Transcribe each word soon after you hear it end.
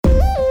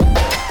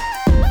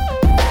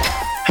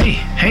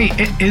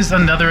Hey, it is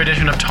another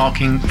edition of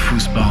Talking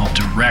Fußball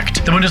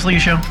Direct, the Bundesliga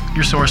show,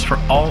 your source for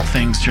all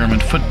things German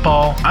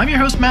football. I'm your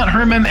host, Matt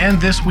Herman, and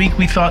this week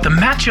we thought the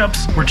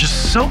matchups were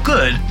just so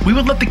good, we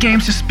would let the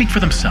games just speak for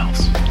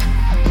themselves.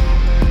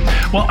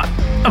 Well,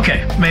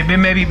 okay,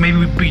 maybe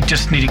we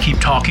just need to keep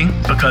talking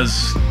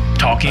because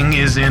talking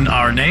is in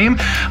our name.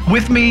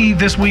 With me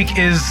this week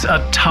is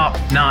a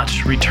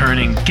top-notch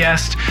returning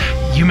guest.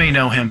 You may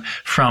know him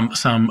from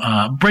some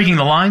Breaking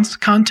the Lines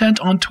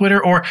content on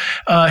Twitter or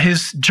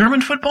his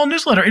German football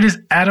newsletter. It is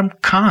Adam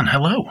Kahn.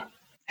 Hello.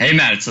 Hey,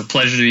 Matt. It's a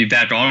pleasure to be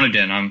back on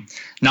again. I'm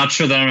not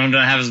sure that I'm going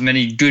to have as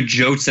many good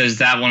jokes as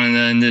that one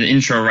in the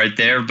intro right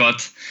there,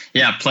 but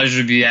yeah,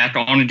 pleasure to be back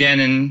on again,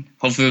 and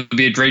hopefully it'll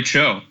be a great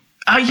show.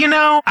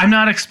 I'm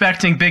not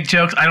expecting big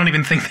jokes. I don't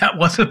even think that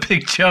was a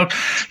big joke.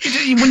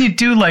 When you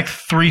do like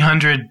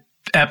 300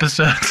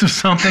 episodes of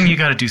something, you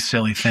got to do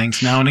silly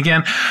things now and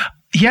again.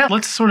 Yeah,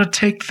 let's sort of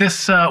take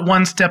this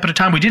one step at a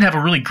time. We did have a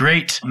really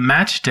great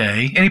match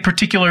day. Any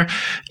particular,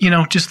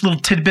 just little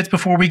tidbits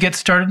before we get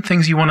started,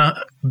 things you want to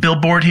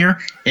billboard here?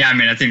 Yeah,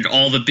 I think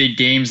all the big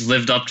games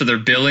lived up to their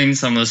billing,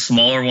 some of the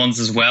smaller ones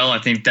as well. I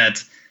think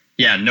that,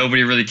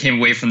 nobody really came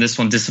away from this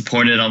one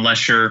disappointed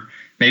unless you're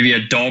maybe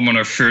a Dortmund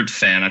or Fürth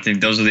fan. I think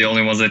those are the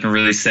only ones that can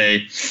really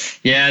say,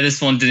 yeah,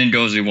 this one didn't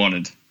go as we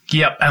wanted.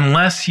 Yep,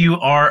 unless you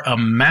are a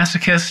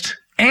masochist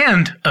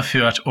and a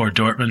Fürth or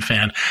Dortmund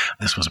fan,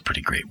 this was a pretty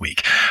great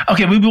week.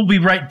 Okay, we will be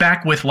right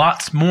back with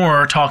lots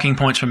more talking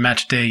points from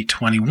Match Day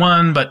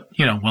 21, but,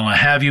 while I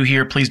have you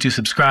here, please do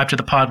subscribe to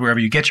the pod wherever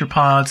you get your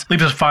pods.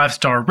 Leave us a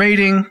 5-star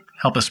rating.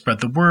 Help us spread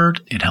the word.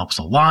 It helps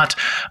a lot.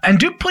 And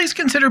do please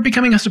consider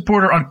becoming a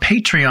supporter on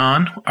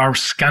Patreon. Our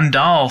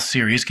Skandal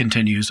series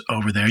continues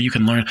over there. You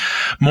can learn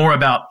more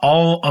about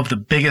all of the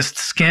biggest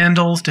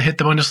scandals to hit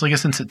the Bundesliga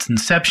since its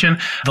inception.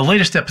 The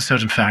latest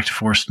episode, in fact,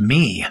 forced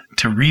me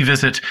to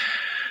revisit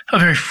a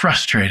very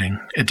frustrating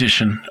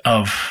edition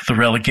of the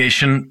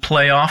relegation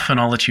playoff, and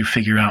I'll let you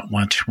figure out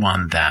which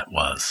one that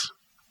was.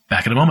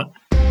 Back in a moment.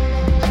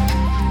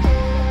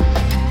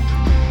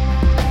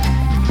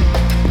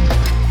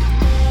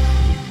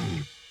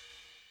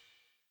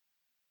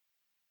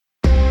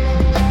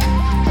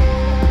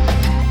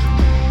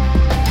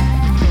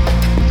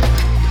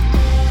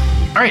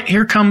 All right,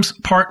 here comes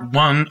part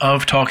one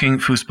of Talking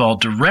Fußball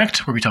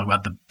Direct, where we talk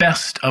about the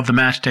best of the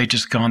match day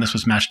just gone. This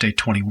was match day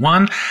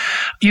 21.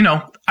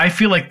 I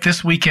feel like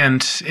this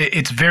weekend,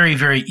 it's very,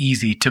 very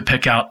easy to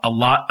pick out a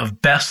lot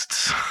of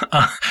bests.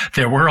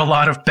 There were a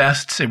lot of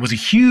bests. It was a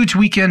huge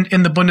weekend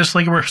in the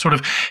Bundesliga. We're sort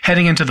of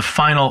heading into the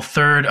final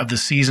third of the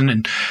season.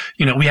 And,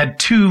 we had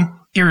two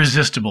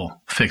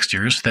irresistible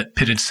fixtures that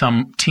pitted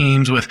some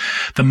teams with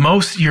the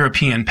most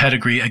European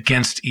pedigree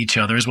against each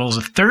other, as well as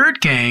a third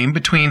game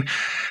between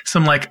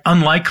some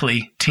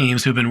unlikely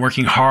teams who've been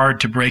working hard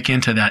to break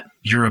into that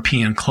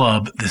European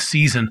club this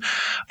season.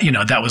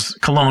 That was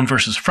Cologne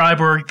versus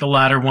Freiburg, the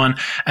latter one,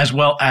 as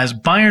well as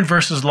Bayern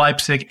versus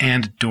Leipzig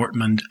and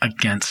Dortmund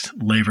against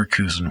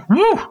Leverkusen.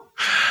 Woo!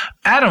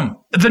 Adam,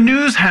 the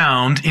news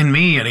hound in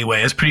me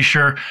anyway is pretty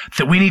sure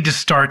that we need to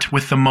start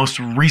with the most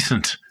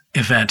recent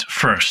event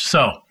first.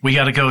 So we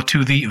got to go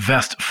to the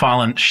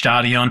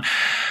Westfalenstadion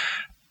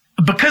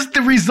because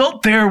the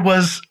result there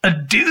was a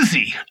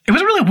doozy. It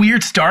was a really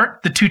weird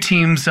start. The two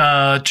teams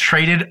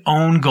traded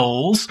own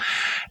goals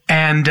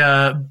and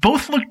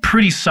both looked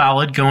pretty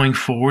solid going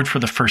forward for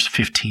the first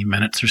 15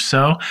 minutes or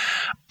so.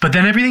 But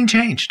then everything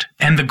changed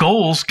and the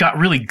goals got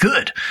really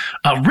good.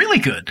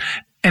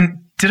 And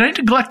did I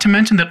neglect to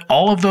mention that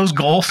all of those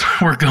goals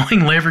were going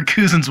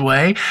Leverkusen's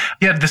way?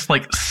 You had this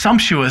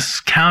sumptuous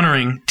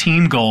countering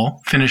team goal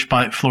finished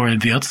by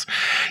Florian Wirtz.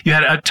 You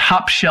had a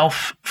top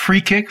shelf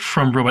free kick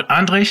from Robert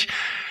Andrich.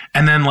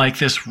 And then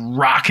this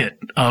rocket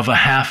of a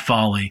half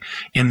volley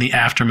in the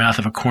aftermath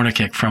of a corner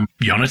kick from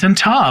Jonathan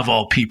Tah, of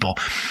all people.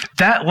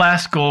 That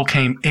last goal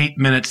came 8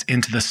 minutes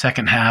into the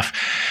second half.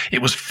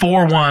 It was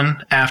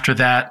 4-1 after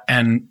that.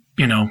 And,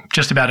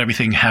 just about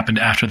everything happened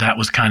after that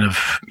was kind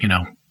of,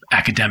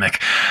 academic.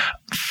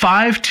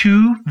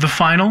 5-2, the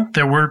final.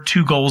 There were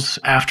two goals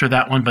after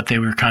that one, but they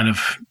were kind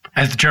of,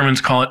 as the Germans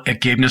call it,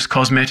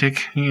 Ergebniskosmetik.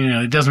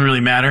 It doesn't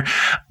really matter.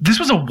 This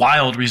was a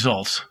wild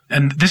result.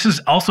 And this is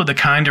also the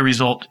kind of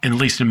result, at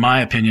least in my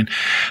opinion,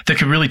 that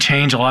could really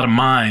change a lot of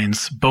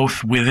minds,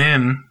 both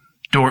within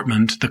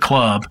Dortmund, the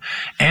club,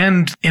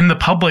 and in the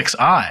public's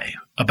eye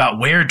about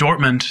where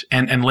Dortmund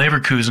and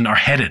Leverkusen are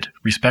headed,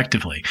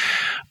 respectively.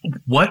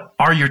 What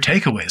are your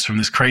takeaways from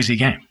this crazy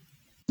game?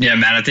 Yeah,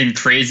 man, I think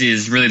crazy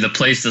is really the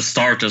place to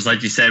start. As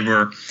like you said,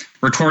 we're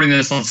recording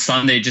this on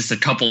Sunday just a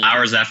couple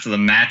hours after the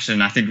match,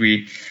 and I think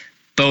we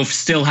both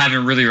still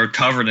haven't really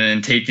recovered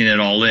and taken it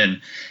all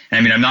in.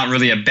 And I'm not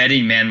really a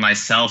betting man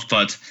myself,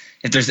 but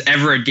if there's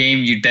ever a game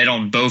you'd bet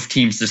on both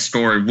teams to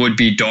score, it would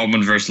be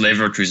Dortmund versus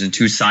Leverkusen,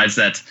 two sides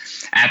that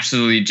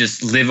absolutely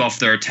just live off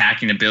their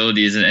attacking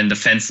abilities, and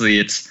defensively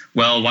it's,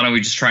 well, why don't we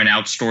just try and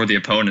outscore the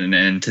opponent?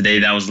 And today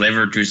that was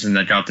Leverkusen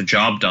that got the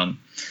job done.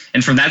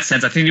 And from that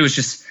sense, I think it was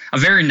just a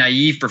very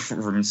naive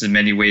performance in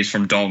many ways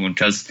from Dortmund,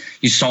 because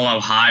you saw how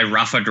high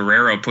Rafa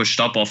Guerreiro pushed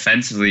up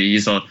offensively.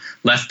 He's a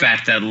left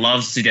back that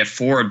loves to get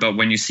forward, but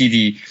when you see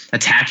the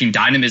attacking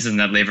dynamism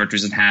that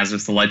Leverkusen has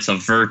with the likes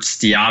of Wirtz,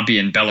 Diaby,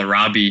 and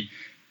Bellarabi,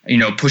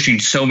 pushing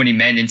so many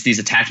men into these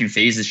attacking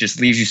phases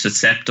just leaves you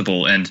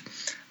susceptible. And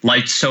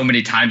like so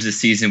many times this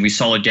season, we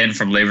saw again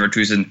from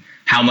Leverkusen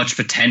how much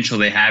potential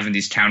they have in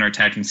these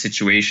counterattacking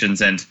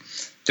situations, and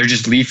they're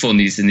just lethal in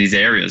these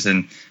areas.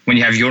 And when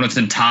you have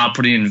Jonathan Tah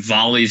putting in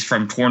volleys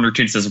from corner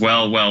kicks as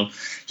well,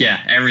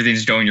 yeah,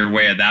 everything's going your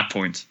way at that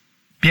point.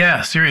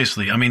 Yeah,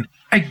 seriously. I mean,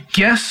 I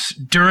guess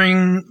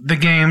during the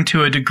game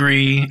to a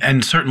degree,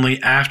 and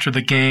certainly after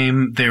the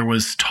game, there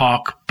was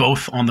talk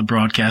both on the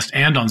broadcast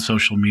and on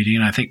social media,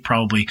 and I think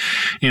probably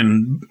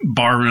in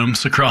bar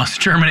rooms across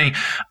Germany,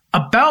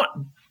 about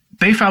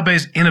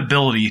BVB's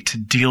inability to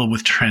deal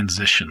with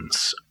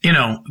transitions.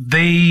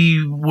 They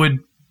would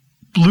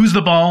lose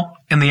the ball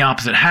in the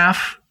opposite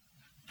half.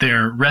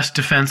 Their rest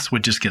defense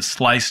would just get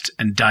sliced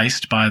and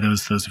diced by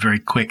those very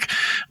quick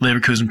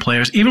Leverkusen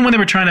players. Even when they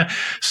were trying to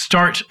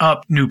start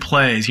up new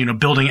plays,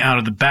 building out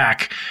of the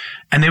back,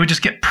 and they would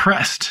just get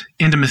pressed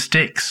into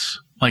mistakes,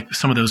 like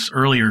some of those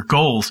earlier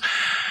goals.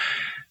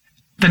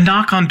 The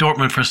knock on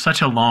Dortmund for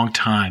such a long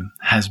time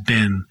has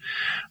been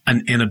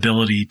an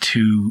inability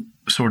to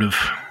sort of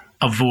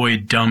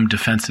avoid dumb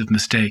defensive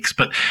mistakes,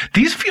 but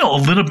these feel a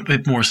little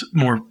bit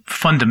more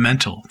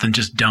fundamental than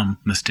just dumb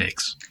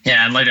mistakes.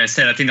 Yeah, and like I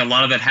said, I think a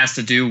lot of that has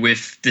to do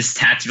with this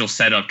tactical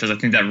setup, because I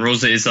think that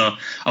Rose is a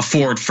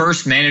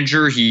forward-first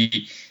manager.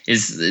 He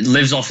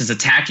lives off his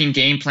attacking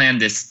game plan,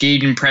 this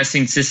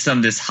gegenpressing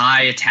system, this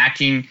high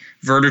attacking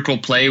vertical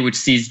play, which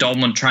sees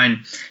Dortmund try and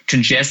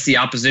congest the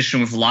opposition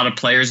with a lot of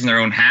players in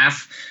their own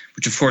half,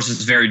 which of course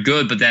is very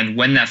good. But then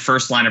when that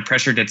first line of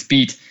pressure gets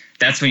beat,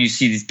 that's when you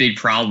see these big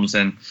problems.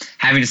 And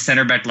having a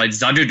center back like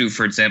Zagadou,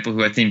 for example,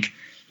 who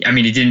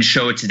he didn't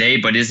show it today,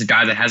 but is a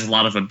guy that has a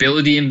lot of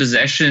ability in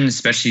possession,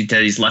 especially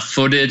that he's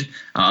left-footed,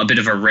 a bit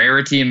of a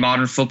rarity in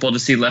modern football to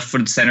see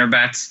left-footed center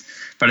backs.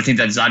 But I think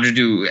that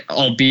Zagadou,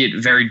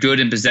 albeit very good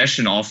in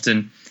possession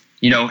often,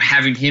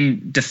 having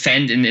him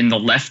defend in the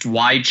left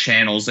wide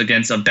channels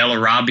against a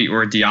Bellarabi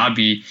or a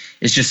Diaby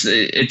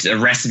it's a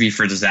recipe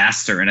for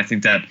disaster. And I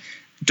think that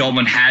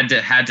Dortmund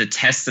had to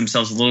test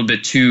themselves a little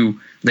bit to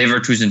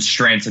Leverkusen's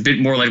strengths, a bit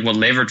more like what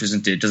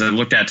Leverkusen did, because I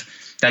looked at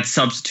that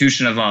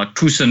substitution of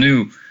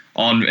Kusanu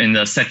in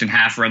the second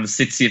half around the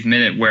 60th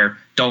minute, where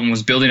Dortmund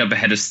was building up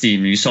ahead of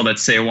steam. You saw that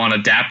Seoane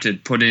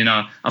adapted, put in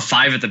a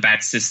 5 at the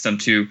back system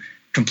to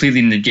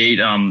completely negate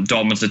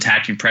Dortmund's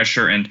attacking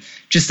pressure, and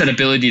just that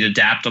ability to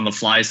adapt on the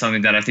fly is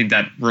something that I think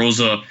that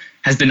Rosa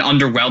has been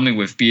underwhelming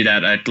with, be it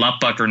at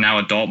Gladbach or now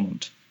at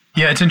Dortmund.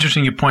 Yeah, it's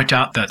interesting you point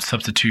out that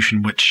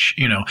substitution, which,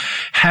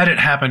 had it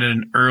happened at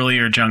an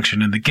earlier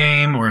junction in the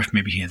game, or if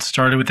maybe he had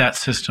started with that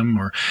system,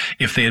 or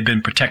if they had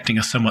been protecting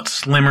a somewhat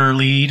slimmer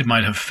lead,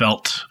 might have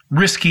felt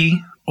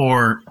risky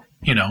or,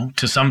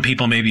 to some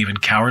people maybe even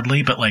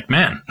cowardly. But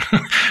man,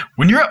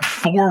 when you're up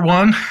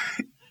 4-1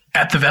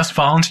 at the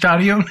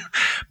Westfalenstadion,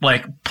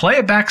 play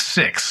a back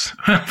 6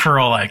 for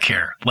all I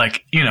care.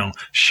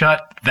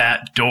 Shut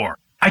that door.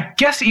 I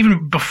guess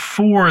even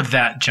before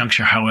that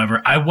juncture,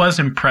 however, I was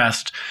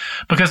impressed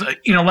because,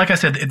 like I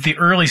said, at the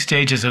early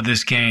stages of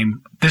this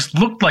game, this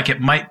looked like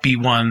it might be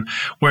one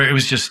where it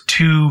was just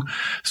two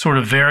sort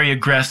of very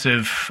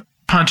aggressive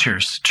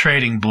punchers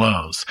trading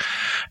blows.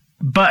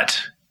 But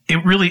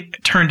it really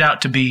turned out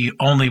to be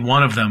only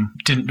one of them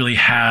didn't really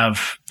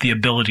have the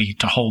ability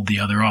to hold the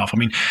other off.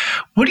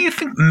 What do you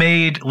think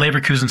made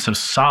Leverkusen so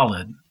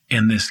solid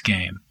in this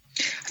game?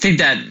 I think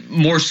that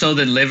more so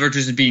than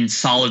Leverkusen being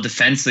solid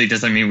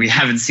defensively, we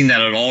haven't seen that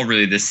at all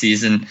really this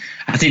season.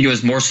 I think it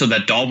was more so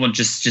that Dortmund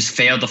just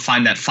failed to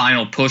find that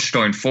final push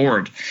going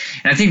forward.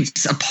 And I think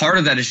a part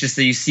of that is just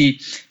that you see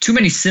too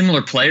many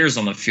similar players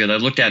on the field. I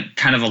looked at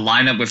kind of a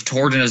lineup with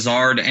Torgan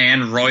Hazard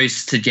and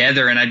Royce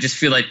together, and I just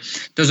feel like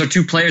those are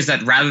two players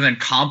that rather than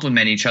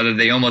complement each other,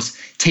 they almost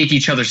take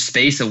each other's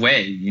space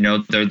away.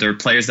 They're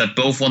players that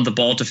both want the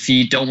ball to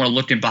feed, don't want to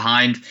look in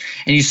behind.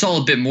 And you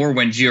saw a bit more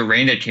when Gio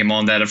Reyna came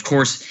on that, of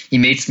course, he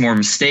made some more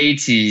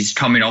mistakes. He's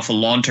coming off a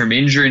long-term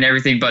injury and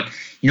everything, but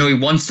he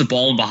wants the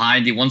ball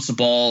behind. He wants the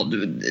ball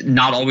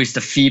not always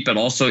to feet, but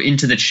also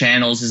into the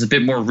channels. Is a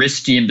bit more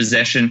risky in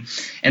possession,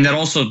 and that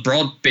also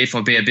brought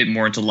BVB a bit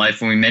more into life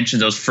when we mentioned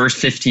those first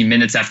 15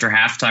 minutes after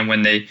halftime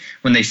when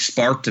they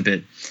sparked a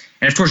bit.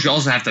 And of course, you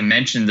also have to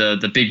mention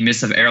the big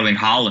miss of Erling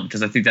Haaland,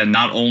 because I think that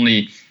not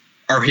only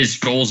are his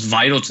goals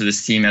vital to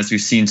this team, as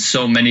we've seen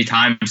so many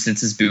times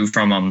since his move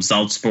from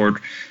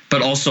Salzburg,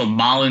 but also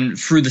Malen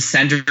through the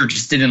center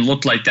just didn't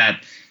look like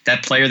that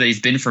player that he's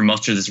been for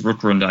much of this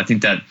Rückrunde. I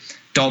think that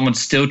Dortmund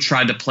still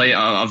tried to play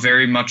a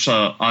very much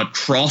a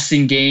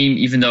crossing game,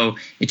 even though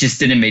it just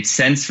didn't make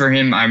sense for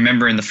him. I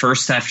remember in the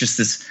first half, just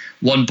this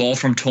one ball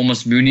from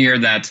Thomas Munier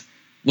that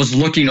was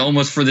looking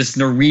almost for this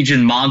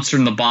Norwegian monster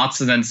in the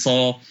box, and then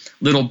saw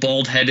little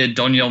bald-headed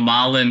Daniel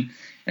Malen.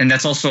 And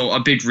that's also a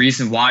big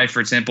reason why, for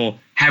example,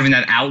 having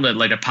that outlet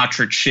like a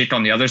Patrick Schick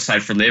on the other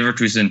side for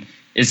Leverkusen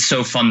is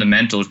so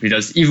fundamental,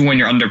 because even when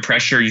you're under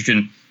pressure, you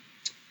can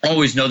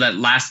always know that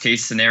last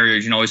case scenario.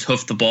 You can always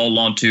hoof the ball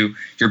onto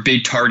your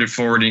big target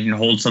forward and you can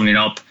hold something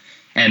up.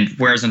 And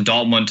whereas in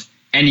Dortmund,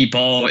 any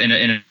ball in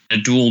a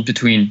duel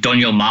between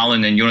Donyell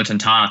Malen and Jonathan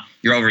Tah,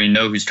 you already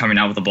know who's coming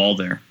out with the ball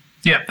there.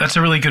 Yeah, that's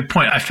a really good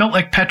point. I felt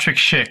like Patrick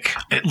Schick,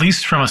 at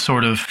least from a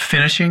sort of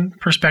finishing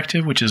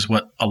perspective, which is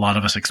what a lot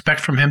of us expect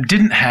from him,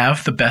 didn't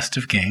have the best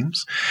of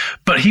games,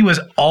 but he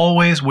was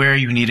always where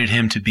you needed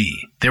him to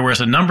be. There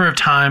was a number of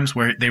times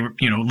where they were,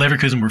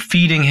 Leverkusen were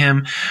feeding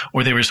him,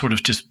 or they were sort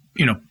of just,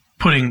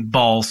 putting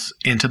balls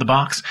into the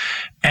box.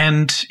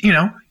 And,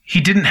 he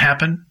didn't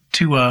happen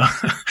to,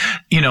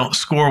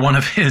 score one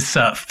of his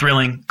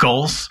thrilling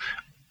goals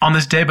on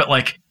this day, but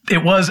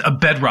it was a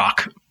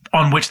bedrock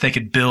on which they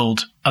could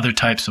build other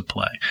types of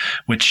play,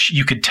 which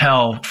you could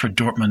tell for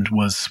Dortmund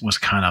was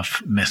kind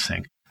of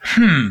missing.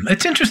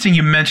 It's interesting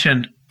you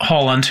mentioned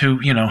Haaland, who,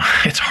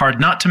 it's hard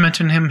not to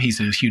mention him.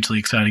 He's a hugely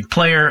exciting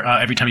player.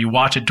 Every time you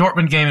watch a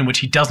Dortmund game in which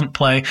he doesn't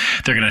play,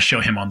 they're going to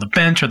show him on the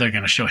bench or they're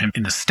going to show him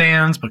in the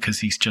stands because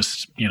he's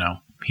just,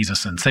 he's a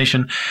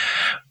sensation.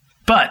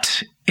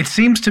 But it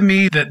seems to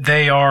me that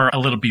they are a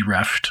little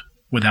bereft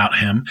without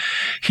him.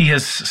 He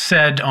has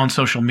said on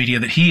social media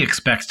that he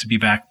expects to be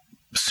back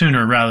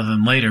sooner rather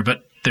than later,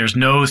 but there's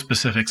no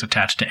specifics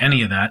attached to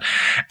any of that.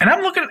 And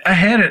I'm looking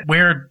ahead at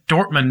where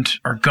Dortmund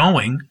are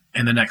going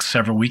in the next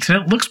several weeks,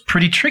 and it looks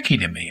pretty tricky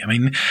to me. I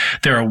mean,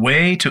 they're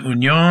away to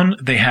Union.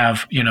 They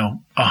have,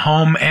 a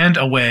home and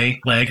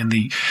away leg in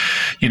the,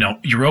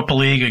 Europa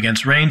League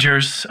against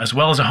Rangers, as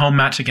well as a home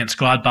match against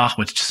Gladbach,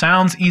 which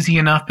sounds easy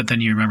enough, but then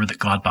you remember that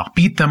Gladbach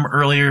beat them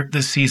earlier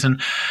this season.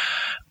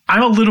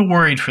 I'm a little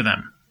worried for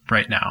them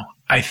right now.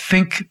 I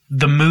think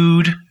the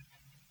mood,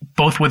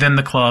 both within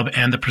the club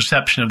and the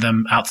perception of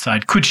them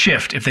outside, could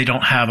shift if they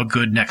don't have a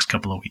good next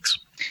couple of weeks.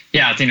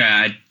 Yeah, I think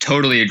I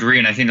totally agree.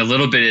 And I think a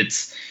little bit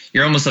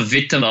you're almost a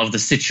victim of the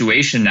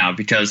situation now,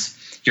 because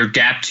your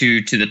gap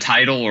to the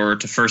title or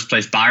to first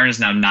place Bayern is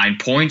now 9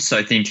 points. So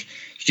I think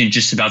you can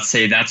just about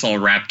say that's all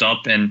wrapped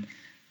up.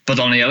 But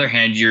on the other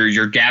hand,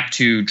 your gap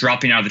to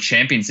dropping out of the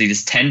Champions League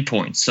is 10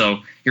 points. So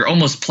you're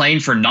almost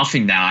playing for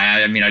nothing now.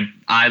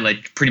 I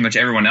like pretty much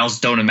everyone else,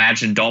 don't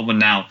imagine Dortmund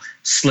now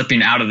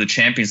slipping out of the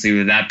Champions League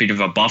with that big of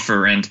a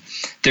buffer. And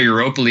the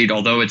Europa League,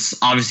 although it's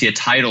obviously a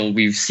title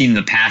we've seen in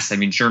the past,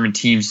 German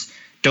teams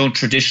don't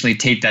traditionally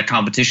take that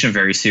competition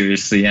very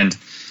seriously. And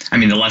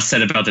the less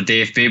said about the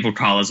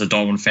DFB-Pokal as a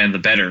Dortmund fan, the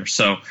better.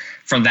 So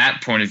from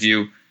that point of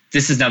view,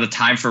 this is now the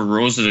time for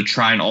Rose to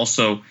try and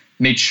also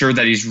make sure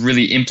that he's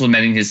really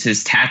implementing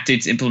his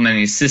tactics,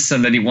 implementing his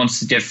system that he wants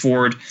to get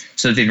forward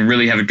so that they can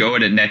really have a go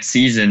at it next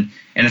season.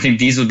 And I think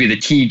these will be the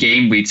key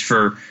game weeks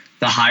for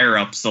the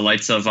higher-ups, the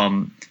likes of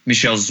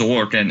Michel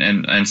Zorc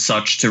and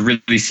such, to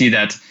really see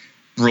that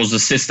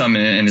Rose's system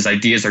and his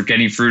ideas are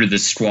getting through to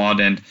this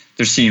squad and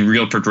they're seeing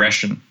real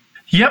progression.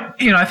 Yep.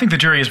 I think the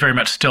jury is very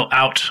much still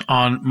out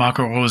on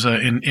Marco Rose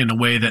in a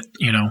way that,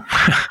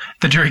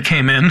 the jury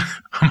came in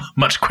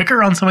much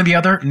quicker on some of the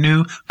other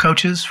new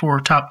coaches for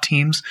top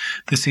teams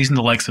this season,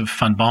 the likes of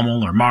Van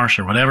Bommel or Marsch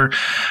or whatever.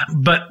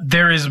 But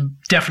there is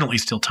definitely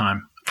still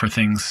time for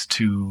things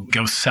to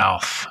go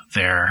south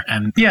there.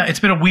 And yeah, it's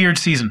been a weird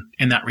season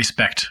in that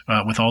respect,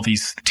 with all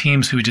these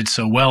teams who did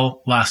so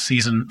well last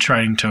season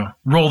trying to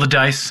roll the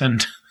dice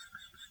and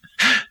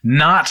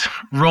not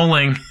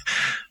rolling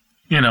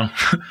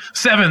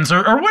sevens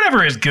or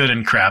whatever is good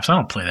in craps. I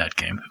don't play that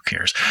game. Who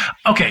cares?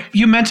 Okay,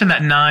 you mentioned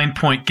that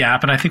 9-point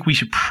gap, and I think we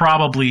should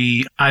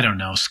probably,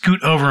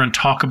 scoot over and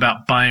talk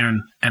about Bayern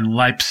and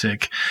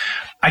Leipzig.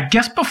 I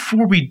guess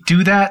before we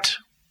do that,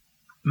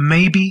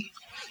 maybe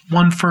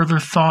one further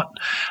thought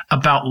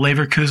about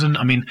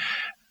Leverkusen.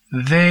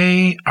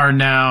 They are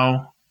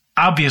now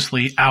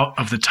obviously out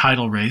of the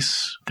title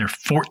race. They're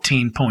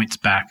 14 points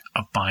back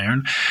of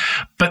Bayern,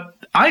 but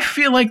I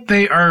feel like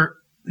they are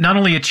not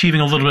only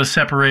achieving a little bit of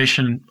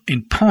separation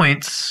in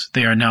points,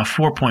 they are now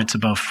 4 points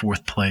above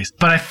fourth place,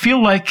 but I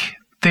feel like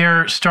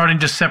they're starting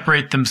to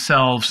separate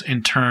themselves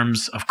in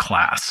terms of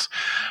class.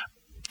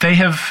 They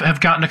have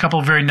gotten a couple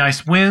of very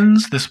nice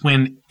wins. This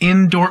win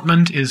in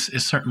Dortmund is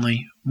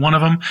certainly one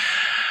of them.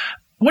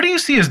 What do you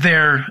see as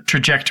their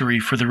trajectory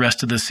for the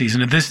rest of the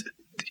season?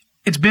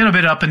 It's been a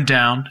bit up and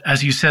down.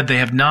 As you said, they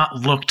have not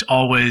looked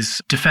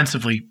always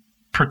defensively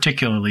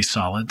particularly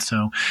solid,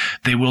 so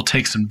they will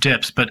take some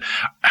dips. But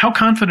how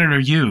confident are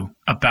you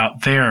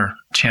about their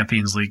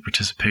Champions League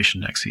participation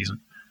next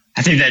season?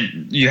 I think that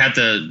you have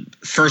to,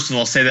 first of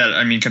all, say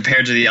that,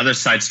 compared to the other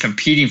sides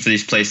competing for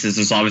these places,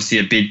 there's obviously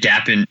a big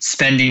gap in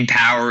spending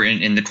power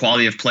in the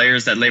quality of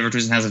players that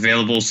Leverkusen has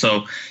available.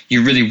 So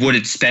you really would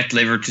expect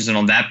Leverkusen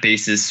on that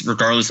basis,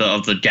 regardless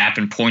of the gap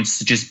in points,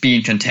 to just be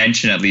in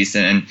contention at least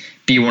and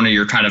be one of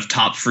your kind of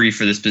top three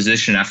for this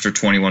position after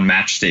 21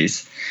 match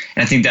days.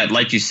 And I think that,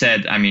 like you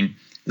said,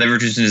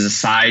 Leverkusen is a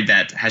side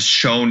that has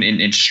shown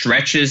in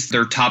stretches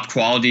their top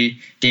quality,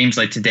 games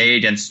like today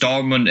against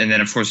Dortmund. And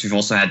then, of course, we've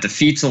also had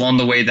defeats along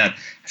the way that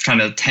have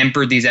kind of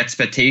tempered these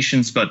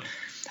expectations. But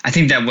I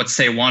think that what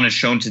Sewan has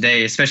shown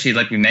today, especially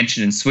like we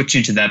mentioned in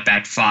switching to that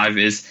back five,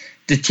 is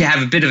to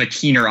have a bit of a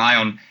keener eye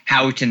on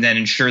how we can then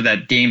ensure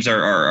that games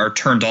are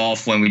turned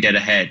off when we get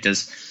ahead.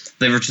 Does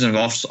Leverkusen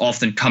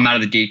often come out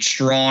of the gate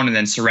strong and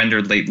then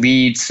surrender late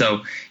leads?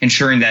 So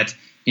ensuring that,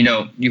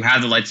 you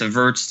have the likes of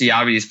Wirtz,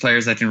 Diaby, these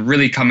players that can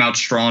really come out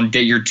strong,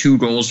 get your 2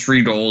 goals,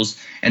 3 goals,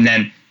 and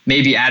then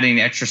maybe adding an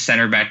extra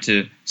center back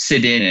to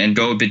sit in and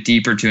go a bit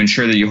deeper to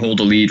ensure that you hold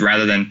a lead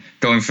rather than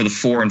going for the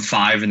 4 and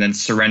 5 and then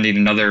surrendering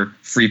another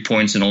 3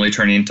 points and only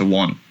turning into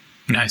 1.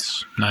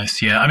 Nice.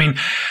 Yeah. I mean,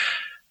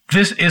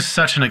 this is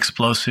such an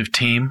explosive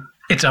team.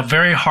 It's a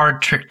very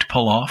hard trick to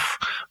pull off.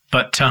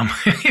 But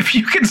if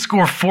you can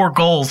score 4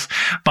 goals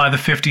by the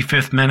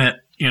 55th minute,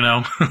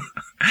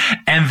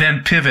 and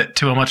then pivot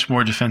to a much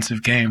more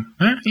defensive game,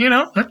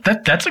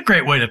 that's a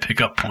great way to pick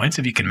up points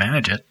if you can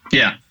manage it.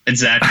 Yeah,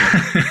 exactly.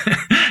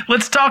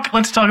 Let's talk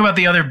about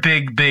the other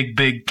big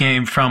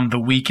game from the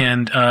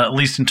weekend, at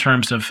least in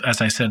terms of,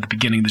 as I said at the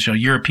beginning of the show,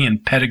 European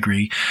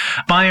pedigree.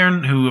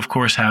 Bayern, who of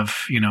course have,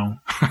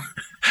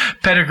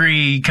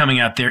 pedigree coming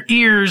out their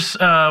ears,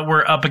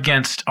 were up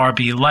against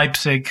RB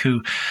Leipzig,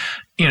 who,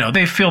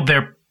 they filled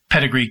their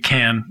pedigree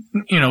can,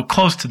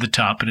 close to the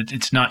top, but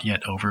it's not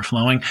yet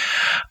overflowing.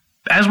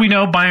 As we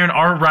know, Bayern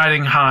are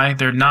riding high.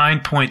 They're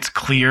 9 points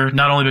clear,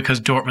 not only because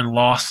Dortmund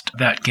lost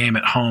that game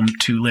at home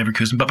to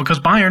Leverkusen, but because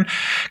Bayern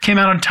came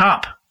out on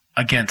top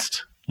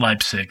against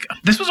Leipzig.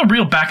 This was a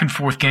real back and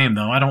forth game,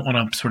 though. I don't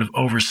want to sort of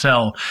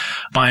oversell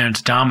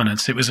Bayern's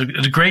dominance. It was a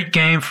great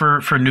game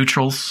for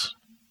neutrals.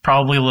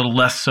 Probably a little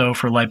less so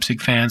for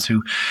Leipzig fans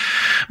who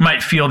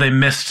might feel they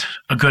missed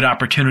a good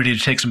opportunity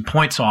to take some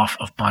points off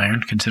of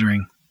Bayern,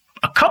 considering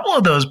a couple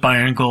of those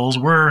Bayern goals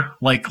were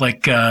like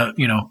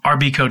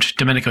RB coach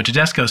Domenico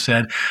Tedesco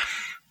said,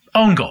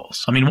 own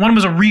goals. I mean, one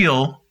was a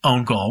real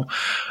own goal,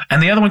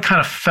 and the other one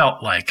kind of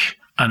felt like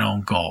an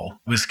own goal.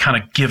 It was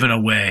kind of given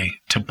away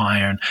to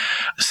Bayern,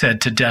 said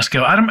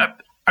Tedesco.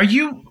 Are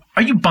you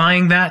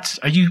buying that?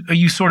 Are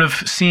you sort of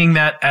seeing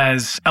that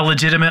as a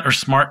legitimate or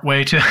smart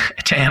way to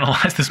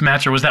analyze this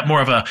match, or was that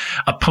more of a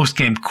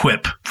post-game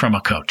quip from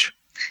a coach?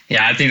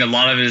 Yeah, I think a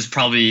lot of it is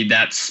probably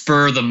that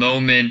spur of the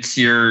moment.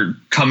 You're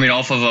coming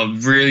off of a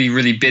really,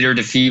 really bitter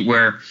defeat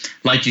where,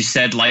 like you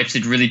said,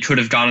 Leipzig really could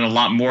have gotten a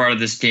lot more out of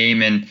this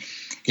game. And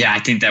yeah, I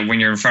think that when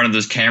you're in front of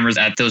those cameras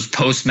at those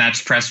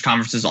post-match press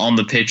conferences on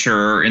the pitch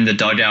or in the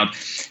dugout,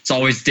 it's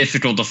always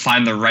difficult to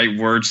find the right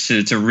words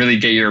to really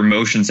get your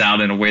emotions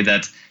out in a way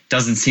that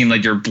doesn't seem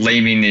like you're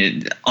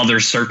blaming other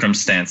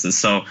circumstances.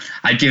 So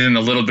I give him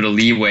a little bit of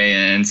leeway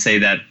and say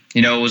that,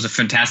 it was a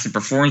fantastic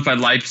performance by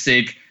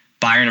Leipzig.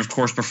 Bayern, of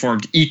course,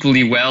 performed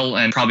equally well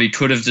and probably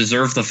could have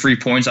deserved the 3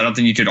 points. I don't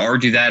think you could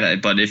argue that.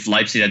 But if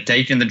Leipzig had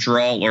taken the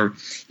draw or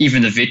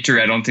even the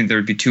victory, I don't think there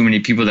would be too many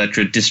people that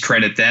could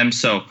discredit them.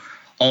 So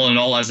all in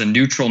all, as a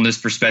neutral in this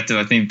perspective,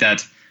 I think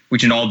that we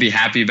can all be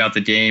happy about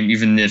the game,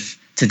 even if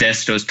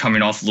Tedesco is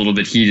coming off a little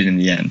bit heated in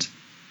the end.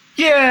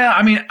 Yeah,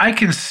 I mean, I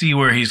can see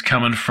where he's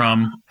coming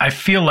from. I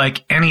feel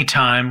like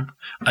anytime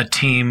a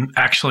team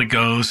actually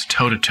goes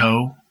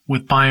toe-to-toe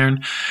with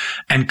Bayern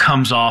and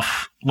comes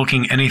off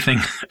looking anything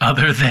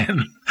other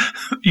than,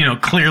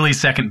 clearly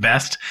second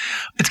best,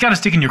 it's got to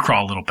stick in your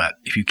craw a little bit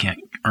if you can't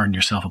earn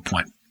yourself a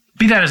point.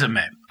 Be that as it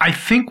may, I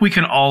think we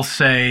can all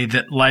say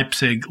that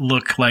Leipzig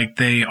look like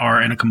they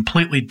are in a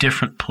completely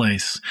different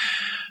place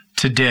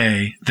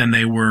today than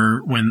they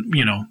were when,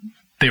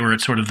 they were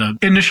at sort of the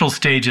initial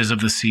stages of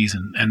the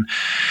season. And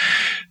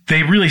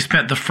they really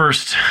spent the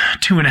first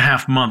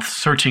 2.5 months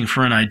searching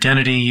for an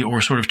identity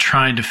or sort of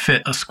trying to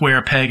fit a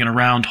square peg in a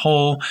round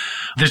hole.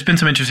 There's been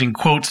some interesting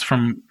quotes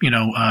from,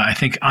 I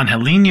think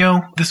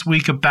Angelino this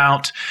week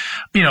about,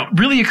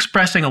 really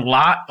expressing a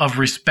lot of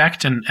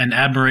respect and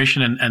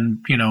admiration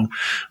and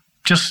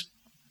just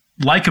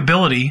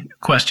likability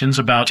questions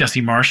about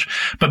Jesse Marsch,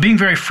 but being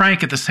very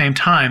frank at the same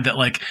time that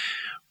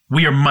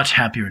we are much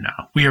happier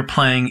now. We are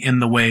playing in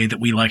the way that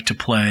we like to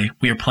play.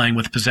 We are playing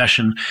with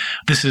possession.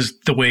 This is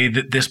the way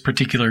that this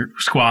particular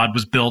squad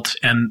was built,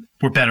 and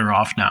we're better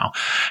off now.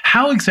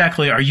 How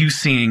exactly are you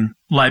seeing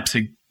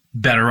Leipzig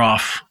better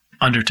off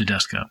under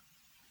Tedesco?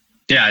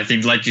 Yeah, I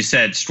think, like you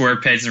said, square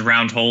pegs and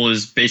round hole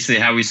is basically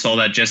how we saw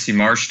that Jesse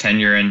Marsch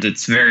tenure, and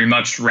it's very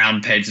much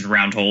round pegs and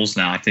round holes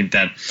now. I think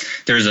that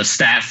there's a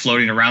stat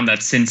floating around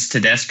that since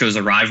Tedesco's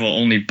arrival,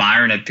 only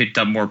Bayern had picked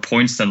up more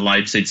points than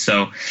Leipzig,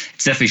 so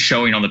it's definitely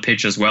showing on the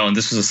pitch as well. And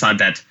this was a side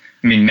that,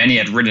 many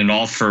had written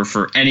off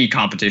for any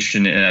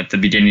competition at the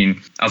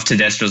beginning of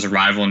Tedesco's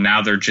arrival, and now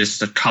they're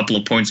just a couple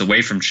of points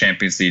away from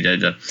Champions League.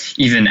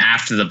 Even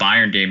after the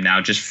Bayern game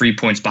now, just 3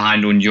 points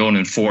behind Union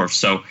in fourth.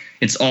 So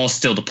it's all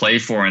still to play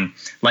for. And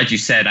like you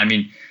said,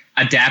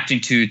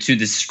 adapting to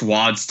the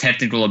squad's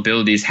technical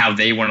abilities, how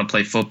they want to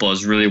play football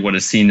is really what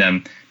has seen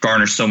them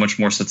garner so much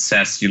more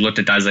success. You looked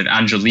at guys like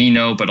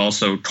Angelino, but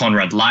also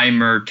Konrad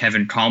Leimer,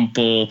 Kevin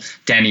Campbell,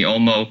 Dani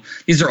Olmo.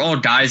 These are all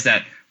guys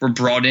that were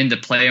brought in to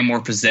play a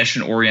more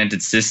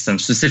possession-oriented system,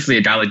 specifically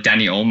a guy like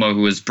Dani Olmo,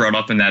 who was brought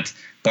up in that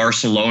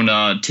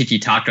Barcelona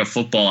tiki-taka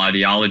football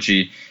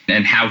ideology.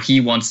 and how he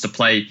wants to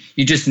play.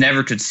 You just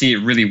never could see it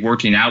really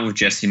working out with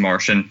Jesse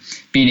Marsch, and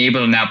being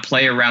able to now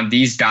play around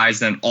these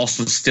guys and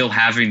also still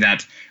having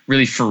that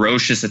really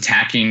ferocious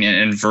attacking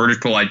and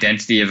vertical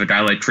identity of a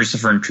guy like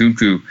Christopher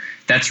Nkunku.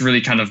 That's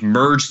really kind of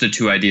merged the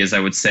two ideas, I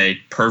would say,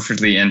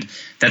 perfectly. And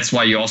that's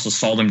why you also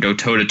saw them go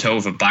toe-to-toe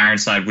with a Bayern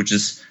side, which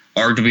is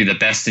arguably the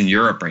best in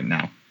Europe right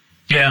now.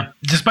 Yeah,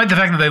 despite the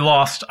fact that they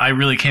lost, I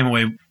really came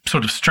away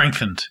sort of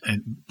strengthened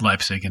in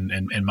Leipzig,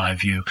 in my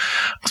view.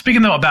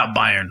 Speaking, though, about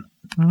Bayern,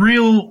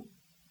 real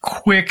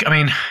quick, I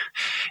mean,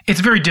 it's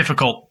very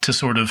difficult to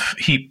sort of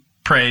heap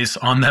praise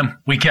on them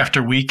week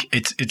after week.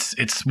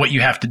 It's what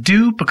you have to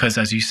do because,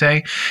 as you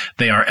say,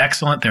 they are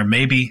excellent. They're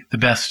maybe the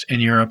best in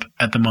Europe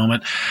at the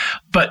moment.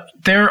 But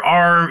there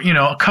are,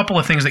 a couple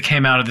of things that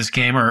came out of this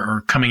game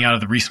or coming out of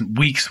the recent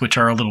weeks which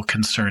are a little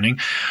concerning.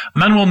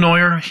 Manuel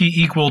Neuer, he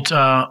equaled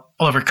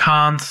Oliver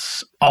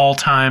Kahn's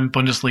all-time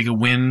Bundesliga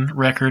win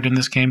record in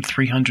this game,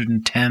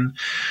 310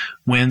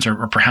 wins,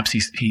 or perhaps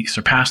he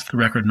surpassed the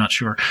record, I'm not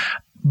sure.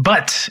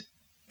 But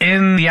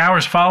in the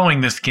hours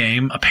following this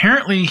game,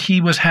 apparently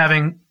he was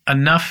having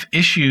enough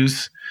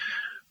issues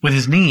with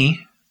his knee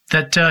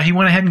that he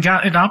went ahead and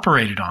got it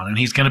operated on, and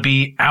he's going to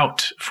be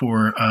out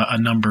for a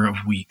number of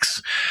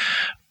weeks.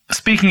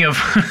 Speaking of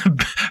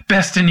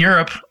best in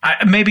Europe,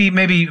 maybe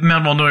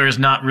Manuel Neuer is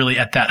not really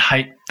at that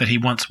height that he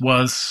once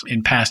was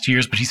in past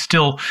years, but he's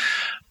still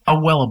a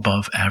well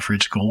above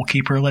average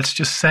goalkeeper, let's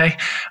just say.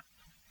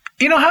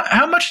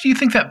 How much do you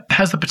think that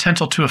has the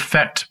potential to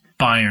affect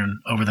Bayern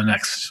over the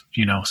next,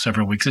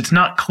 several weeks? It's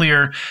not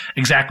clear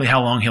exactly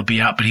how long he'll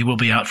be out, but he will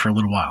be out for a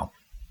little while.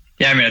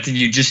 Yeah, I mean, I think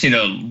you just need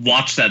to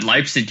watch that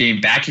Leipzig game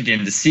back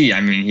again to see.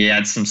 I mean, he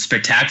had some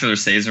spectacular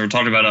saves. We're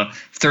talking about a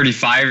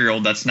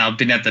 35-year-old that's now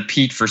been at the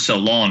peak for so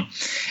long.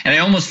 And I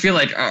almost feel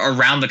like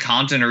around the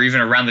continent or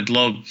even around the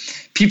globe,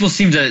 people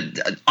seem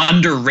to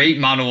underrate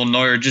Manuel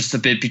Neuer just a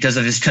bit because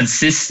of his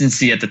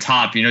consistency at the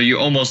top. You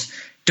almost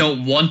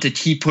don't want to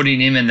keep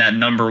putting him in that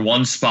number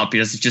one spot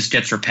because it just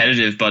gets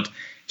repetitive. But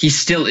he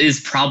still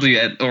is probably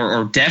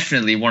or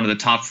definitely one of the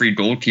top three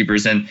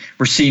goalkeepers. And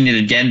we're seeing it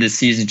again this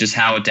season, just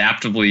how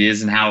adaptable he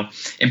is and how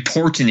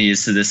important he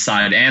is to this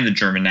side and the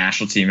German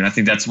national team. And I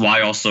think that's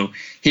why also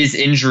his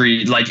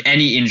injury, like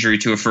any injury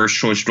to a first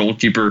choice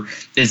goalkeeper,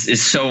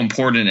 is so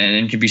important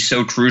and can be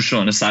so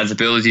crucial in a side's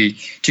ability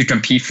to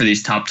compete for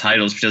these top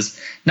titles, because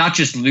not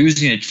just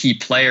losing a key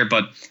player,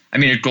 but I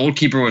mean, a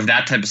goalkeeper with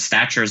that type of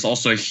stature is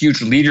also a huge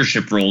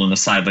leadership role in a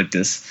side like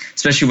this,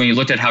 especially when you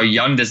look at how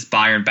young this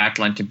Bayern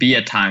backline can be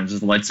at times, with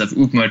the likes of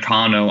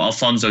Upamecano,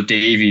 Alphonso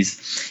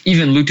Davies,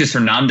 even Lucas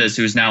Hernandez,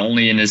 who is now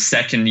only in his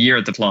second year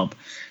at the club.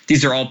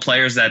 These are all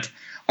players that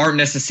aren't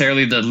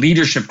necessarily the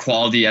leadership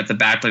quality at the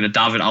back like a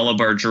David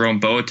Alaba or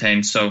Jerome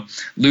Boateng, so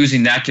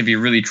losing that could be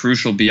really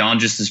crucial beyond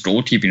just his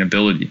goalkeeping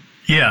ability.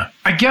 Yeah,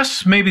 I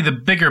guess maybe the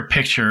bigger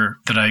picture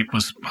that I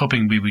was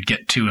hoping we would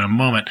get to in a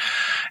moment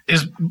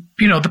is,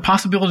 the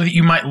possibility that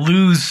you might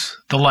lose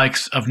the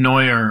likes of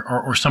Neuer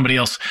or somebody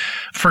else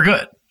for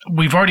good.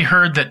 We've already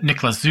heard that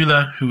Niklas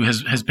Süle, who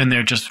has been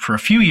there just for a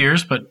few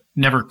years, but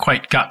never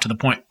quite got to the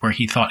point where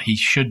he thought he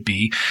should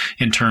be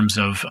in terms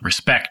of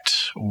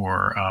respect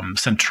or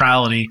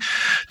centrality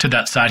to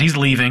that side. He's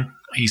leaving.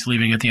 He's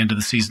leaving at the end of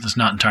the season. It's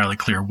not entirely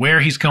clear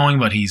where he's going,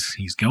 but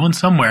he's going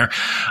somewhere.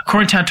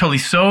 Corentin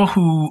Tolisso,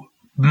 who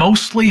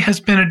mostly has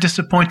been a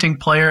disappointing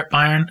player at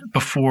Bayern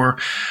before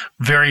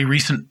very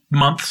recent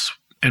months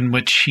in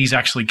which he's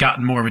actually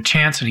gotten more of a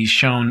chance and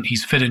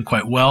he's fit in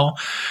quite well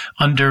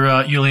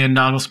under Julian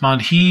Nagelsmann.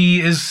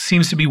 He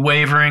seems to be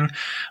wavering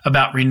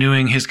about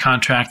renewing his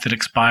contract that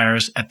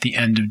expires at the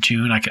end of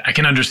June. I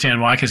can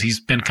understand why, because he's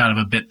been kind of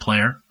a bit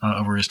player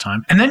over his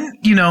time. And then,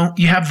 you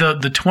have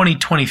the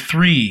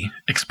 2023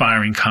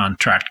 expiring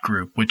contract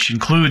group, which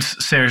includes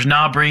Serge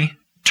Gnabry,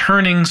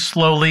 turning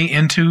slowly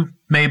into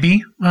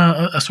maybe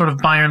a sort of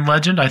Bayern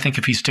legend. I think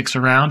if he sticks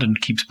around and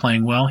keeps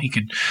playing well, he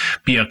could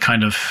be a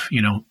kind of,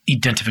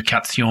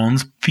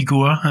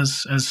 Identifikationsfigur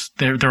as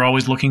they're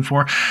always looking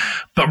for.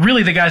 But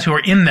really the guys who are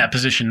in that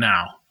position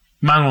now,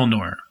 Manuel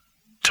Neuer,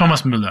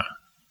 Thomas Müller,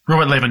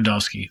 Robert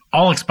Lewandowski,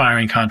 all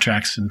expiring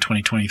contracts in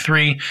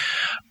 2023.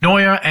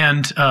 Neuer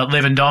and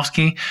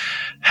Lewandowski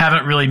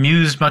haven't really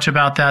mused much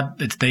about that.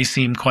 They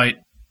seem quite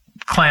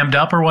clammed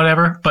up or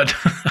whatever, but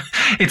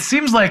it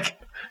seems like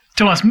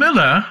Thomas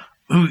Müller,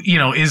 who,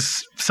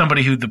 is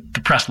somebody who the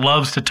press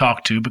loves to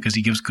talk to because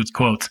he gives good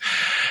quotes,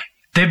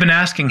 they've been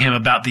asking him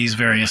about these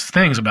various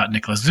things, about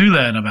Niklas Süle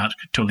and about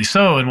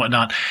Tolisso and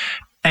whatnot.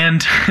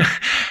 And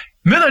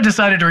Müller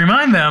decided to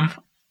remind them,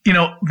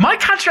 my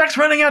contract's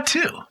running out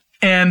too.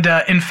 And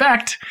in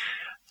fact,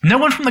 no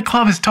one from the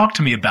club has talked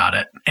to me about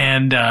it.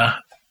 And,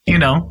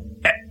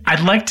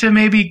 I'd like to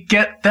maybe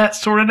get that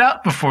sorted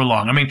out before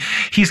long. I mean,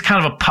 he's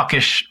kind of a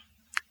puckish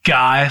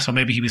guy, so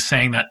maybe he was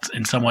saying that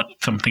in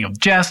something of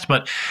jest,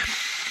 but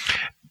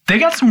they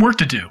got some work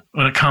to do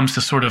when it comes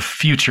to sort of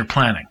future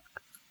planning.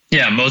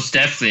 Yeah, most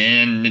definitely.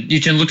 And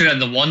you can look at it in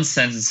the one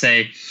sense and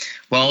say,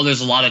 well,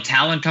 there's a lot of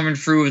talent coming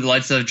through with the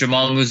likes of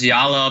Jamal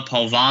Musiala,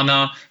 Paul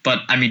Vanna. But,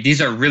 I mean,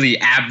 these are really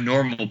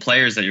abnormal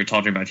players that you're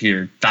talking about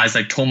here. Guys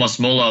like Thomas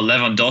Müller,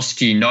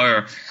 Lewandowski,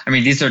 Neuer. I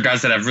mean, these are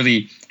guys that have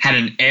really had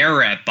an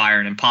era at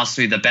Bayern and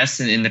possibly the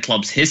best in the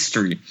club's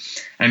history.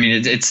 I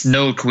mean, it's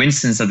no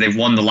coincidence that they've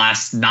won the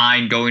last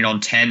 9 going on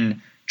 10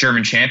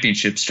 German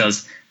championships,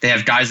 because they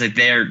have guys like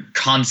they're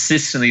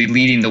consistently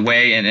leading the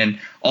way and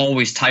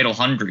always title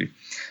hungry.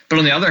 But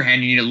on the other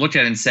hand, you need to look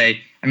at it and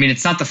say, I mean,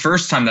 it's not the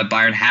first time that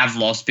Bayern have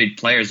lost big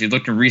players. You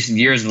look in recent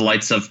years, the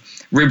likes of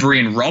Ribery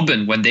and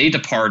Robben when they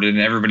departed,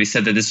 and everybody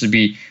said that this would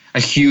be a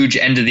huge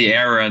end of the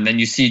era. And then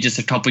you see just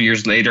a couple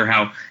years later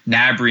how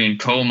Gnabry and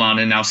Coman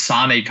and now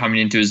Sané coming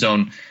into his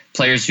own,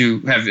 players who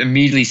have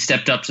immediately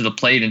stepped up to the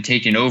plate and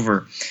taken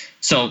over.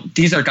 So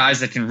these are guys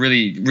that can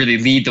really, really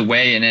lead the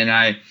way. And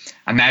I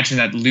imagine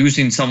that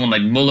losing someone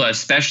like Müller,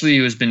 especially,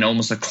 who has been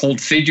almost a cult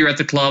figure at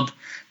the club,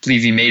 I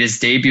believe he made his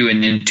debut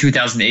in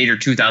 2008 or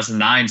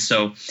 2009,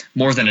 so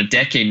more than a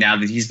decade now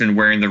that he's been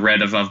wearing the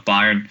red of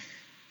Bayern.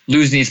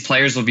 Losing these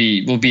players will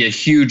be a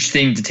huge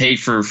thing to take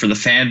for the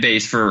fan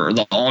base, for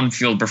the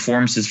on-field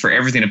performances, for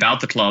everything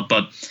about the club.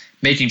 But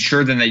making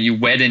sure then that you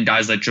wed in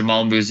guys like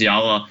Jamal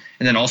Musiala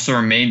and then also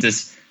remain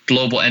this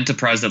global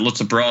enterprise that looks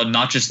abroad,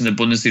 not just in the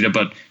Bundesliga,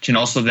 but can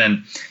also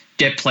then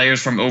get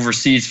players from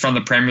overseas, from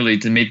the Premier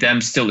League, to make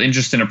them still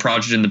interested in a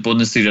project in the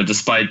Bundesliga,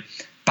 despite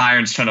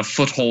Bayern's kind of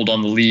foothold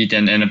on the league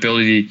and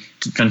ability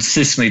to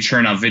consistently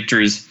churn out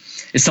victories,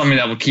 is something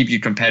that will keep you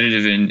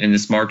competitive in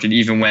this market,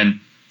 even when,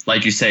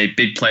 like you say,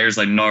 big players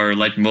like Neuer,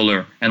 like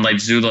Müller, and like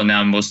Zula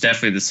now most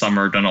definitely this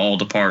summer are going to all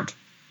depart.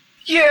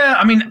 Yeah,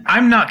 I mean,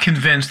 I'm not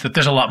convinced that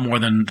there's a lot more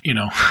than,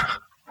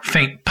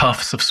 faint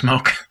puffs of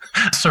smoke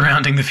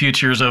surrounding the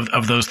futures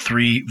of those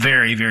 3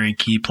 very, very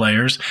key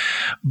players.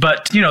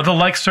 But, the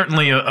likes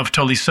certainly of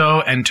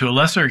Tolisso and to a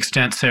lesser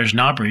extent Serge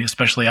Gnabry,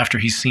 especially after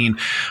he's seen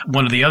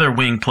one of the other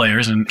wing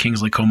players in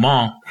Kingsley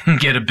Coman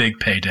get a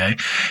big payday.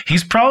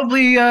 He's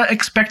probably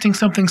expecting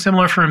something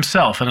similar for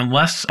himself. And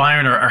unless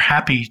Bayern are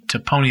happy to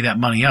pony that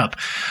money up,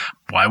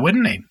 why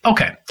wouldn't he?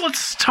 Okay,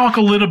 let's talk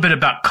a little bit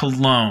about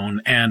Cologne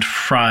and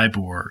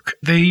Freiburg.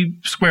 They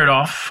squared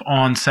off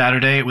on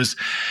Saturday. It was,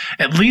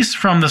 at least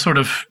from the sort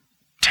of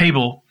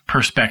table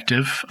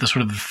perspective, the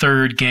sort of the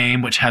third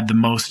game, which had the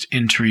most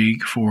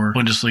intrigue for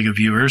Bundesliga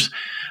viewers.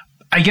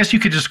 I guess you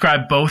could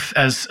describe both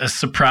as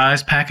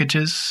surprise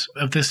packages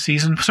of this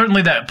season.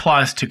 Certainly that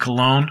applies to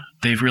Cologne.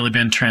 They've really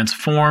been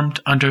transformed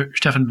under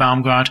Steffen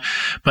Baumgart.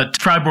 But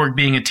Freiburg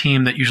being a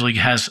team that usually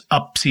has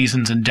up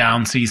seasons and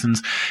down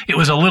seasons, it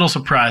was a little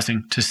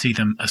surprising to see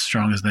them as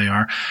strong as they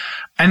are.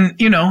 And,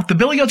 the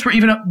Billy Goats were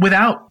even up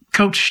without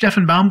Coach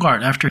Steffen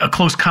Baumgart after a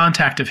close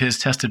contact of his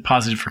tested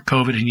positive for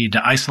COVID. He needed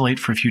to isolate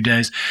for a few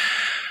days.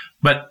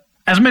 But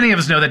as many of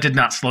us know, that did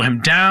not slow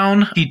him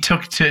down. He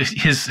took to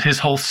his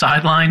whole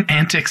sideline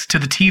antics to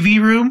the TV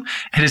room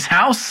at his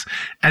house,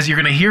 as you're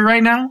going to hear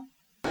right now.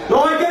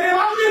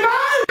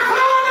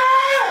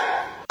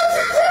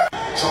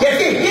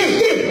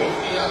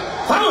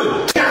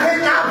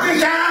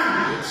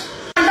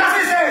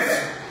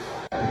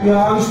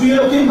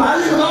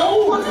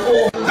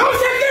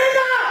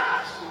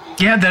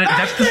 Yeah,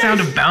 that's the sound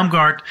of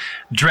Baumgart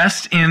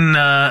dressed in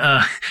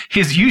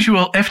his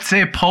usual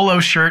FC polo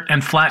shirt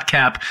and flat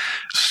cap,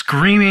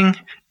 screaming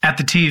at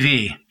the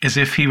TV as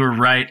if he were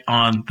right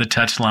on the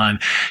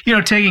touchline.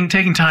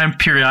 Taking time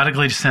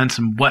periodically to send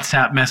some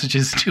WhatsApp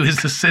messages to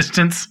his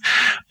assistants.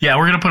 Yeah,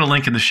 we're going to put a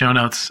link in the show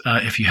notes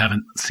if you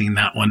haven't seen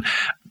that one.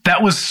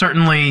 That was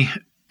certainly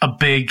a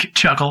big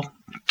chuckle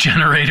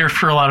generator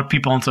for a lot of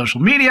people on social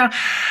media.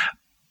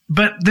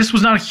 But this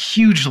was not a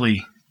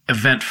hugely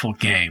eventful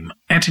game.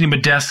 Anthony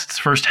Modeste's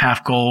first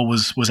half goal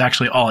was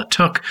actually all it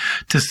took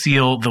to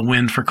seal the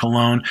win for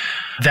Cologne.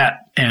 That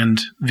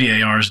and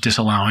VAR's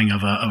disallowing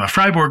of a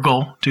Freiburg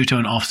goal due to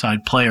an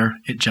offside player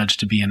it judged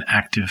to be in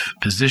active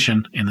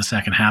position in the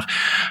second half.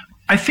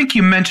 I think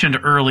you mentioned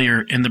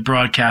earlier in the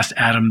broadcast,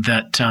 Adam,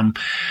 that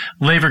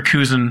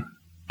Leverkusen,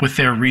 with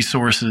their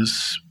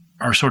resources,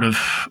 are sort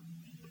of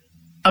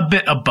a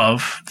bit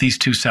above these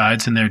two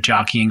sides in their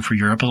jockeying for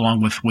Europe,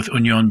 along with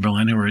Union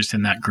Berlin, who is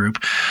in that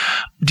group.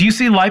 Do you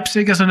see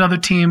Leipzig as another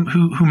team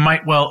who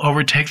might well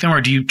overtake them, or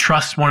do you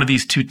trust one of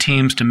these two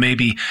teams to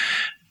maybe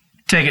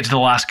take it to the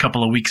last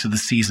couple of weeks of the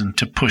season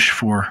to push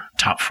for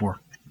top four?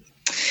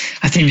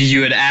 I think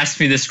you had asked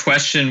me this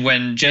question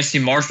when Jesse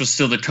Marsch was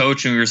still the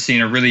coach and we were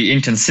seeing a really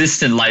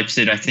inconsistent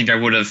Leipzig. I think I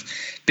would have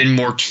been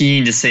more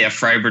keen to say a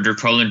Freiburg or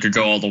Köln could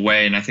go all the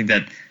way, and I think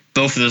that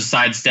both of those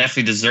sides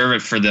definitely deserve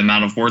it for the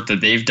amount of work that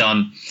they've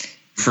done,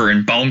 for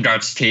in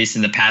Baumgart's case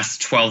in the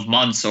past 12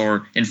 months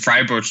or in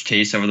Freiburg's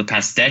case over the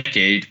past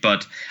decade.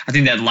 But I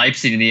think that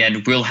Leipzig in the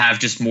end will have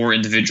just more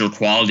individual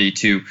quality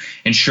to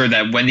ensure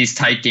that when these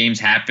tight games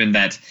happen,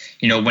 that,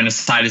 you know, when a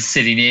side is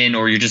sitting in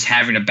or you're just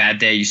having a bad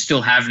day, you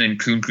still have an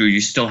Nkunku,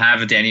 you still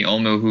have a Danny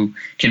Olmo who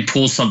can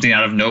pull something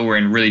out of nowhere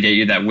and really get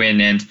you that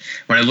win. And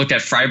when I looked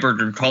at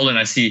Freiburg and Köln,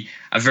 I see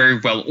a very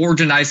well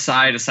organized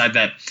side, a side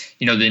that,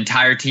 the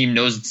entire team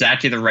knows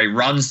exactly the right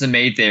runs to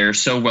make. They're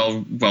so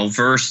well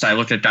versed. I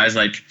look at guys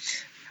like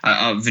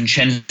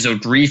Vincenzo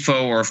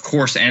Grifo, or of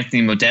course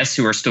Anthony Modeste,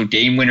 who are still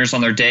game winners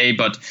on their day,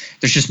 but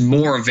there's just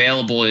more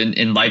available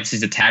in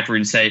Leipzig's attack where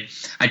you can say,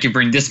 I can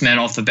bring this man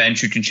off the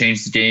bench who can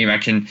change the game. I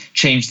can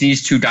change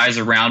these two guys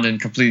around and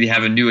completely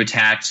have a new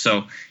attack.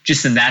 So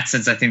just in that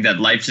sense, I think that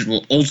Leipzig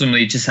will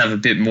ultimately just have a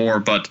bit more,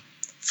 but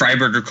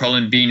Freiburg or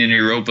Köln being in a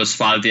Europa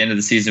spot at the end of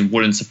the season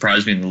wouldn't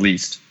surprise me in the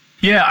least.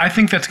 Yeah, I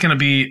think that's going to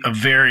be a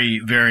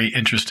very, very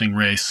interesting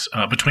race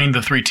between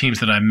the three teams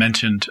that I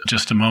mentioned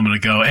just a moment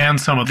ago and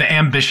some of the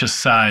ambitious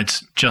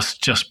sides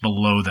just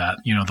below that,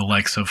 the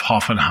likes of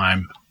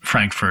Hoffenheim,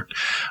 Frankfurt,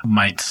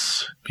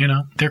 Mainz.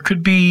 There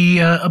could be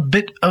a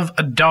bit of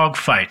a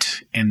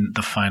dogfight in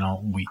the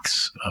final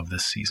weeks of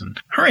this season.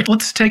 All right,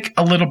 let's take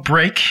a little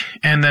break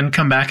and then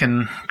come back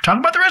and talk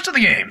about the rest of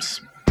the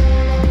games.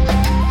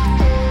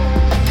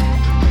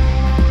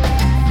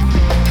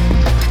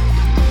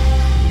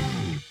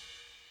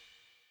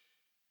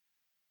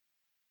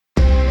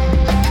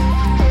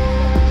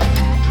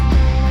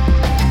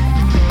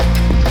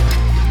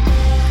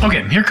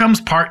 Okay, here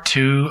comes part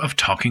 2 of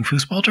Talking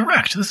Fußball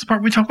Direct. This is the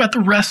part where we talk about the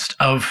rest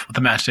of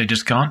the match day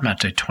just gone,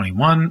 match day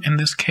 21 in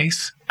this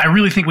case. I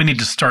really think we need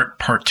to start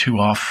part 2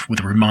 off with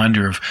a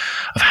reminder of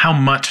how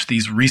much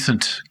these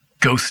recent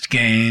ghost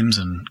games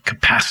and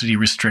capacity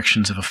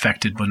restrictions have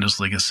affected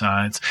Bundesliga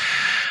sides.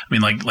 I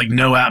mean, like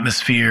no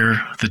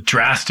atmosphere, the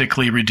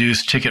drastically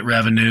reduced ticket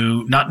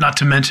revenue, not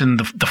to mention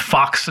the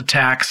Fox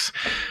attacks.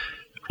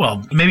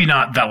 Well, maybe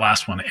not that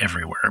last one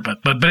everywhere,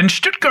 but in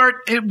Stuttgart,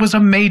 it was a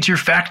major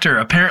factor.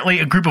 Apparently,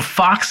 a group of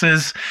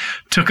foxes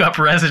took up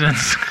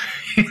residence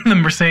in the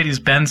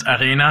Mercedes-Benz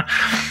Arena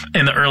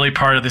in the early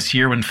part of this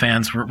year when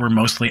fans were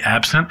mostly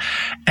absent.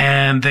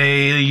 And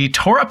they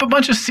tore up a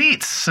bunch of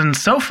seats and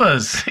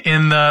sofas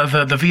in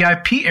the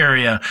VIP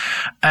area,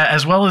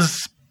 as well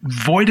as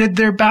voided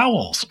their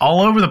bowels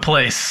all over the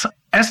place.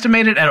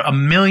 Estimated at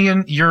 €1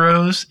 million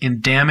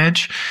in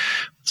damage.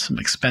 Some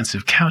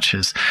expensive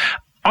couches.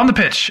 On the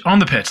pitch.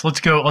 Let's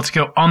go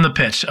on the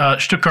pitch.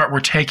 Stuttgart were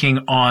taking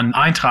on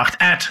Eintracht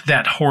at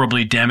that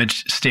horribly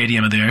damaged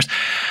stadium of theirs.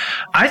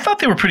 I thought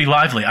they were pretty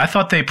lively. I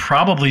thought they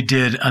probably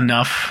did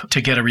enough to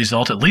get a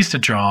result, at least a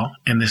draw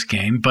in this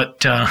game,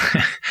 but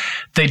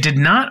they did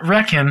not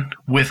reckon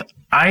with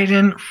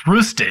Aydin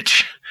Rustic.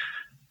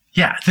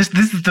 Yeah, this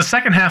is the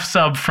second half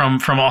sub from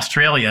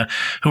Australia,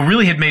 who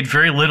really had made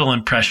very little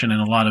impression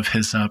in a lot of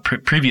his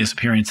previous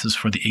appearances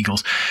for the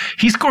Eagles.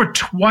 He scored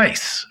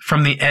twice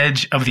from the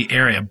edge of the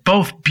area,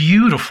 both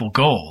beautiful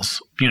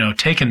goals,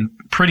 taken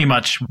pretty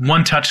much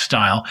one-touch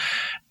style,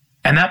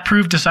 and that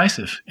proved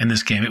decisive in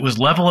this game. It was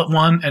level at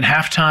 1 at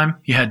halftime.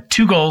 You had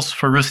 2 goals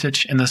for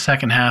Rustic in the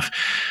second half,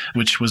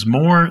 which was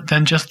more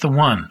than just the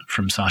one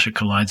from Sasha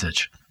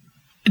Kalajdzic.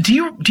 Do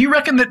you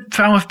reckon that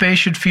VfB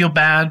should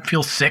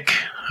feel sick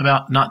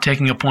about not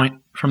taking a point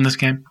from this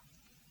game?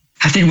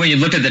 I think when you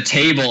look at the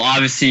table,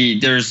 obviously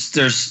there's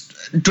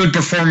good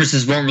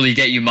performances won't really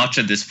get you much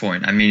at this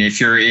point. I mean,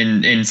 if you're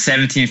in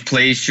 17th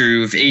place,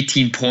 you have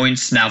 18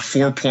 points, now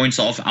 4 points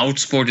off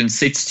Augsburg in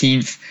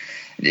 16th.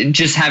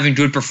 Just having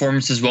good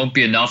performances won't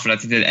be enough, and I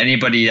think that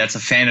anybody that's a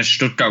fan of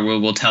Stuttgart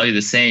will tell you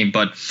the same.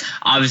 But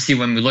obviously,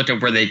 when we look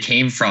at where they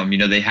came from,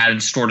 they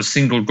hadn't scored a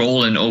single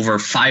goal in over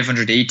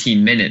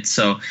 518 minutes.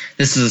 So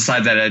this is a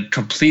side that had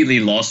completely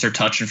lost their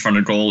touch in front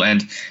of goal,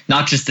 and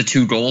not just the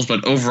 2 goals,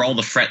 but overall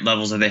the threat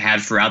levels that they had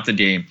throughout the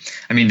game.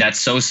 I mean, that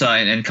Sosa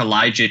and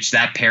Kalajdzic,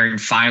 that pairing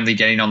finally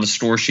getting on the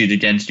score sheet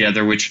again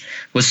together, which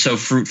was so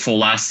fruitful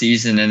last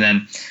season, and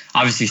then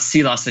obviously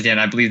Silas again,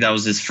 I believe that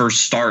was his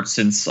first start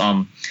since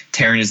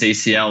tearing his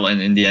ACL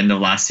in the end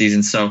of last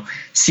season. So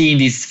seeing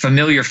these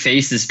familiar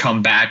faces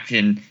come back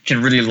and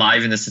can really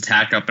liven this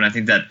attack up. And I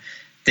think that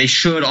they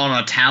should, on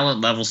a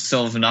talent level,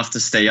 still have enough to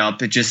stay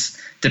up. It just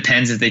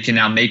depends if they can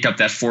now make up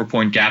that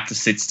 4-point gap to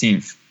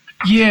 16th.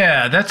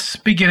 Yeah, that's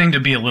beginning to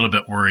be a little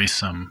bit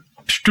worrisome.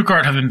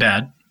 Stuttgart have been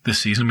bad this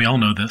season. We all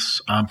know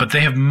this. But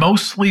they have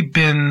mostly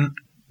been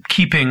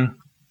keeping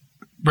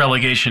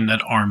relegation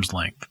at arm's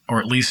length, or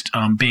at least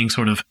being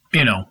sort of,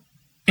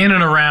 in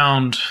and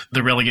around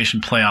the relegation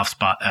playoff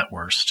spot at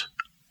worst.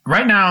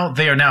 Right now,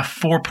 they are now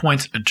 4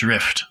 points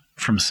adrift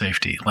from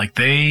safety. Like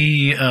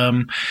they,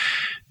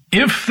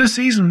 if the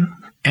season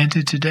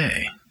ended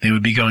today, they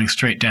would be going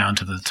straight down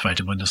to the Zweite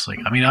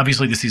Bundesliga. I mean,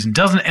 obviously the season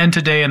doesn't end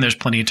today, and there's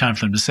plenty of time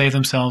for them to save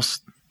themselves,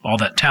 all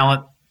that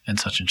talent, and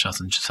such and such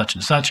and such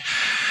and such.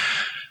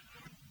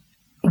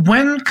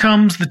 When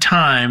comes the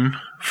time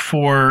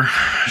for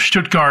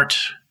Stuttgart,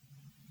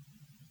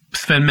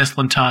 Sven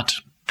Mislintat,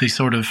 the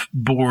sort of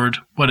board,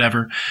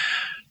 whatever,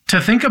 to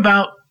think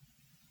about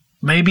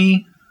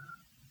maybe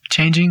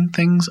changing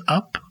things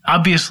up?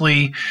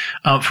 Obviously,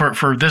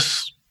 for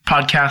this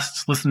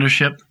podcast's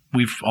listenership,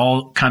 we've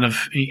all kind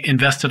of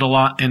invested a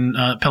lot in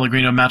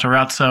Pellegrino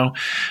Matarazzo,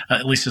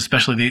 at least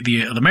especially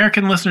the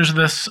American listeners of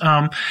this.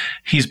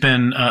 He's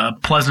been a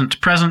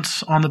pleasant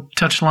presence on the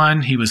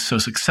touchline. He was so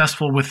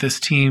successful with this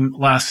team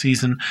last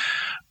season.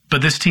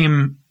 But this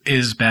team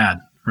is bad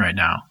right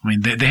now. I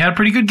mean, they had a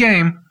pretty good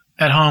game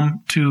at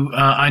home to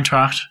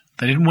Eintracht.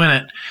 They didn't win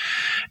it.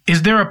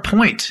 Is there a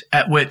point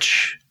at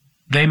which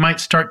they might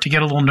start to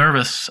get a little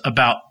nervous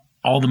about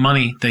all the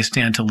money they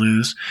stand to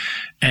lose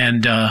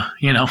and,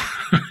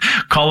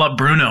 call up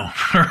Bruno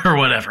or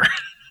whatever?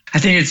 I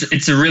think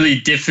it's a really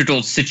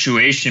difficult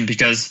situation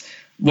because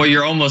what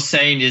you're almost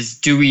saying is,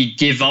 do we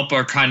give up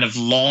our kind of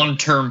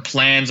long-term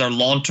plans, our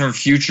long-term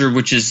future,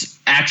 which is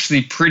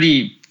actually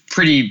pretty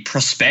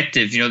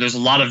prospective. There's a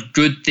lot of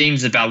good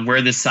things about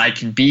where this side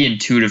can be in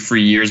 2 to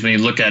 3 years when you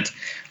look at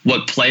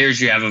what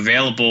players you have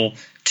available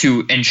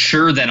to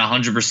ensure then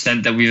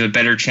 100% that we have a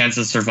better chance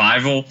of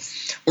survival?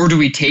 Or do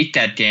we take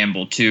that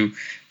gamble to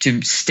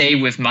stay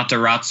with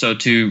Matarazzo,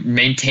 to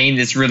maintain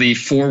this really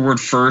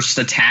forward-first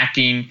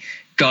attacking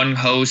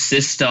gung-ho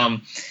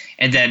system,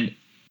 and then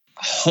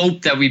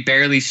hope that we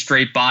barely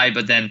scrape by,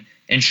 but then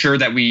ensure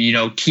that we,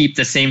 keep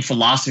the same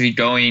philosophy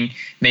going,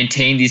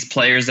 maintain these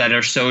players that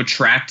are so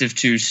attractive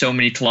to so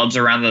many clubs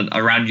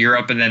around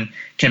Europe, and then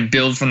can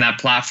build from that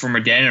platform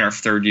again in our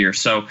third year.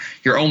 So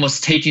you're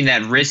almost taking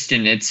that risk,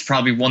 and it's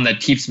probably one that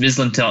keeps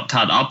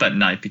Mislintat up at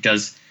night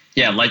because,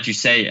 yeah, like you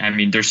say, I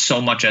mean, there's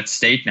so much at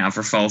stake now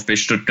for VfB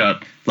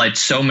Stuttgart, like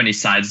so many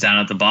sides down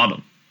at the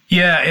bottom.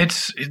 Yeah,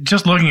 it's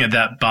just looking at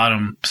that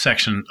bottom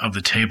section of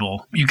the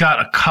table. You got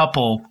a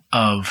couple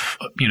of,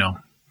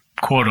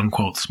 quote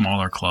unquote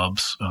smaller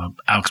clubs,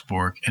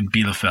 Augsburg and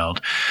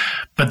Bielefeld,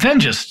 but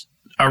then just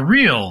a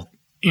real,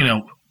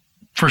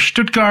 for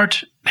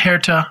Stuttgart,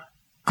 Hertha,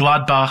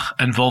 Gladbach,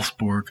 and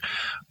Wolfsburg,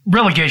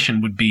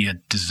 relegation would be a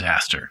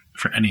disaster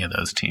for any of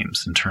those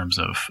teams in terms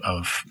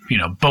of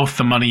both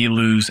the money you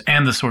lose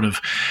and the sort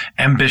of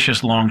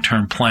ambitious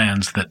long-term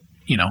plans that,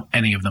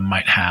 any of them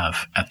might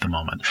have at the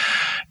moment.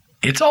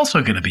 It's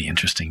also going to be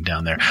interesting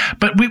down there.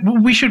 But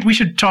we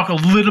should talk a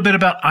little bit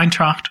about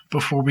Eintracht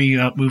before we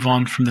move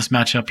on from this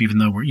matchup, even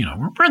though we're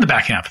in the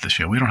back half of the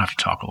show. We don't have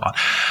to talk a lot.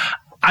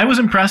 I was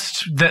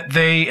impressed that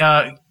they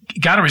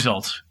got a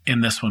result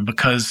in this one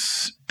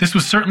because this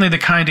was certainly the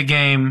kind of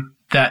game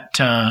that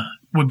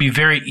would be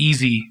very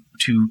easy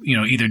to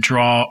either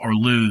draw or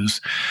lose.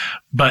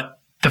 But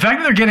the fact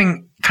that they're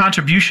getting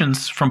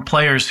contributions from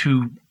players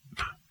who,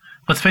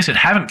 let's face it,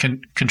 haven't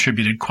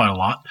contributed quite a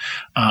lot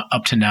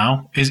up to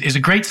now is a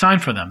great sign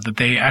for them that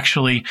they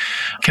actually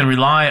can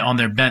rely on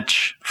their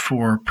bench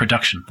for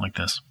production like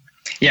this.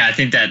 Yeah, I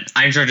think that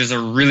Eintracht is a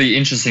really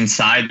interesting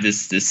side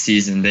this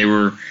season. They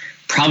were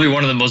probably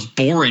one of the most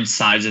boring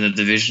sides in the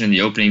division in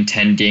the opening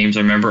 10 games.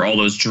 I remember all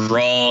those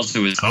draws. It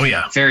was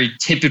very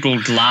typical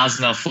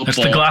Glasner football. That's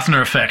the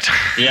Glasner effect.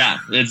 Yeah,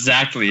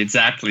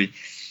 exactly.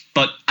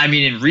 But I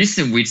mean, in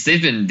recent weeks,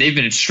 they've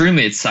been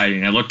extremely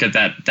exciting. I looked at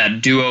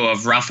that duo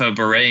of Rafael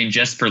Barre and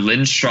Jesper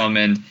Lindstrom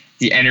and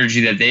the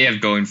energy that they have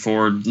going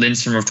forward.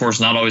 Lindstrom, of course,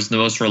 not always the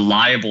most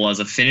reliable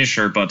as a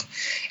finisher, but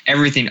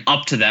everything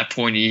up to that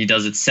point, he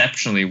does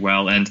exceptionally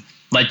well. And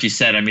like you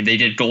said, I mean, they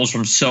did goals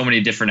from so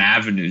many different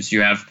avenues.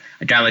 You have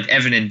a guy like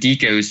Evan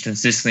Ndika who's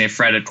consistently a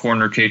threat at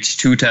corner kicks,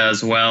 Tuta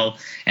as well.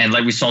 And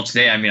like we saw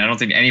today, I mean, I don't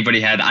think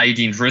anybody had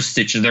Aydin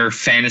Hrustic in their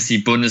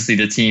fantasy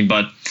Bundesliga team,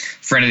 but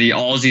for any of the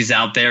Aussies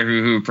out there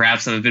who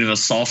perhaps have a bit of a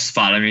soft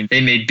spot, I mean,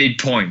 they made big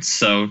points.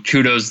 So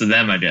kudos to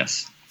them, I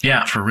guess.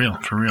 Yeah, for real.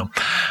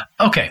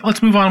 Okay,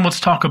 let's move on.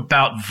 Let's talk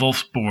about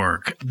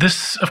Wolfsburg.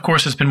 This, of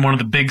course, has been one of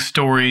the big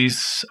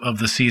stories of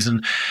the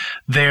season.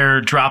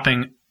 They're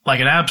dropping like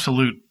an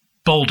absolute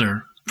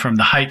boulder from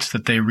the heights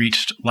that they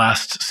reached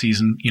last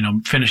season,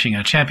 finishing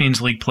a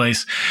Champions League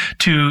place,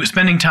 to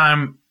spending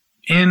time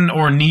in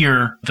or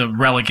near the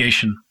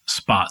relegation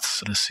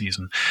spots this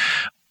season.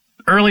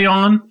 Early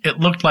on, it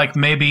looked like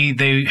maybe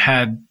they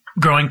had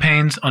growing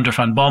pains under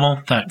Van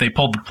Bommel, that they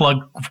pulled the plug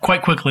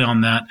quite quickly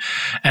on that.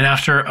 And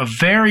after a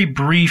very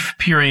brief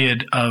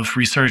period of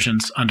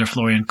resurgence under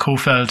Florian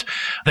Kohfeldt,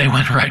 they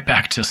went right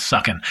back to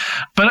sucking.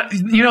 But,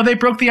 they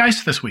broke the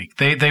ice this week.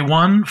 They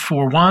won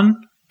 4-1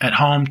 at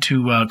home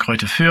to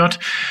Greuther Fürth.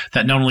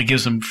 That not only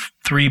gives them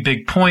 3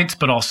 big points,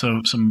 but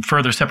also some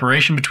further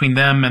separation between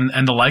them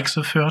and the likes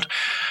of Fürth.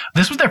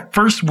 This was their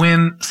first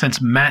win since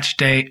match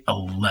day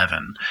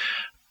 11.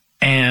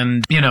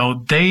 And,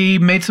 they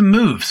made some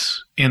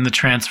moves in the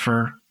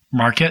transfer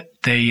market.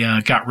 They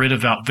got rid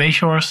of Wout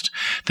Weghorst.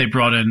 They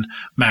brought in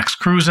Max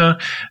Kruse.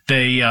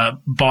 They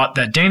bought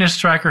that Danish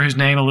striker whose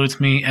name eludes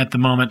me at the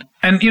moment.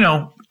 And,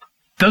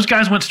 those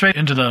guys went straight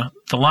into the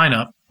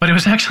lineup. But it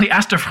was actually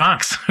Astor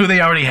Franks, who they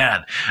already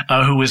had,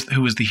 who was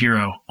the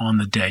hero on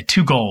the day.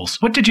 2 goals.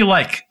 What did you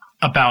like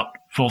about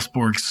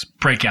Wolfsburg's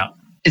breakout?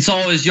 You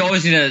always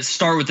need to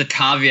start with the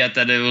caveat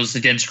that it was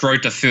against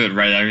Greuther Fürth,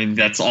 right? I mean,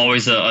 that's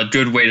always a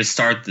good way to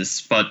start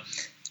this. But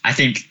I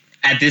think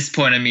at this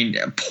point, I mean,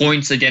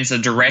 points against a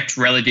direct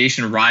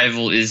relegation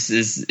rival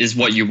is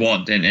what you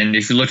want. And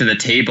if you look at the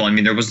table, I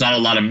mean, there was not a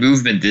lot of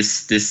movement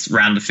this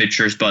round of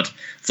fixtures, but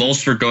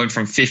Wolfsburg going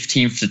from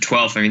 15th to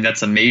 12th, I mean,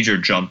 that's a major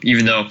jump,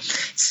 even though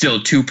it's still a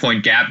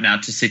 2-point gap now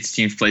to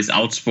 16th place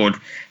Augsburg.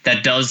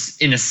 That does,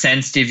 in a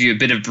sense, give you a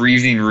bit of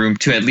breathing room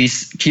to at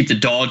least keep the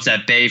dogs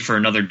at bay for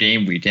another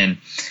game week. And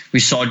we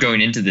saw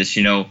going into this,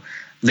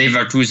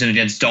 Leverkusen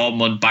against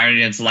Dortmund, Bayern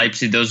against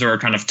Leipzig. Those are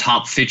kind of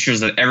top fixtures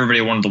that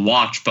everybody wanted to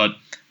watch. But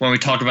when we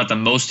talk about the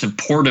most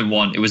important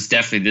one, it was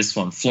definitely this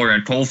one.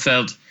 Florian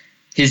Kohfeldt,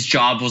 his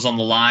job was on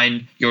the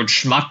line. Jörg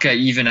Schmadtke,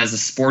 even as a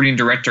sporting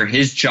director,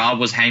 his job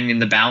was hanging in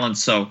the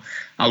balance. So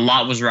a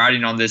lot was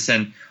riding on this.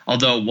 And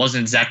although it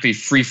wasn't exactly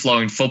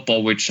free-flowing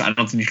football, which I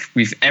don't think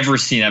we've ever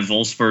seen at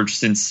Wolfsburg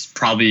since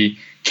probably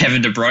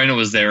Kevin De Bruyne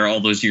was there all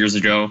those years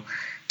ago.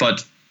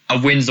 But a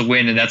win's a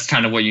win, and that's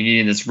kind of what you need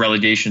in this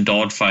relegation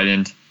dogfight.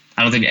 And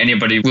I don't think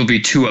anybody will be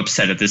too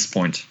upset at this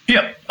point.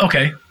 Yep.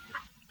 Okay.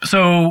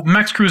 So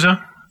Max Kruse,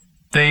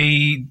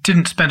 they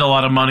didn't spend a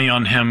lot of money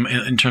on him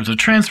in terms of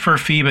transfer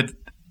fee, but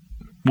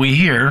we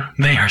hear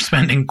they are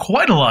spending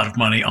quite a lot of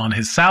money on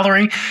his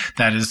salary.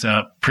 That is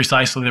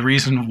precisely the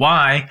reason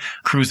why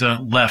Kruse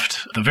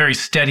left the very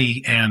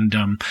steady and,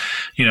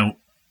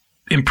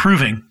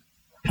 improving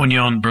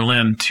Union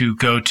Berlin to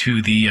go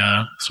to the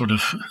sort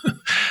of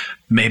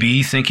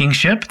maybe sinking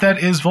ship that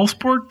is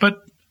Wolfsburg. But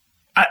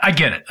I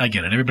get it.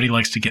 Everybody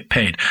likes to get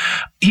paid.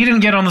 He didn't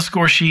get on the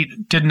score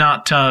sheet, did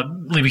not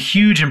leave a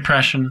huge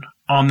impression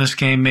on this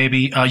game,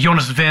 maybe.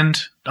 Jonas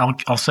Wind,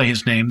 I'll say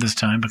his name this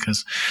time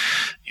because,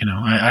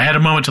 I had a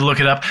moment to look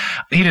it up.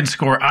 He didn't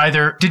score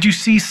either. Did you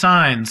see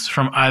signs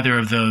from either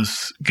of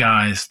those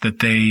guys that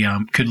they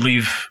could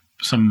leave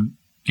some,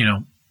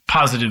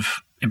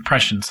 positive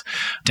impressions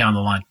down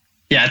the line?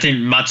 Yeah, I think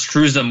Mats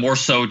Kruse more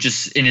so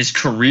just in his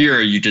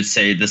career, you could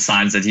say the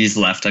signs that he's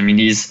left. I mean,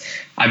 he's,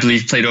 I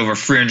believe, played over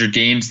 300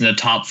 games in the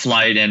top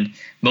flight. And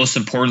most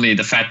importantly,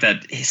 the fact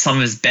that some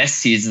of his best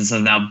seasons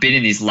have now been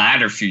in these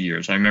latter few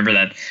years. I remember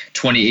that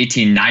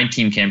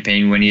 2018-19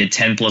 campaign when he had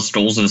 10-plus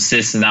goals and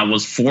assists, and that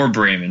was for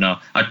Bremen, a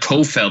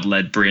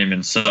Kohfeldt-led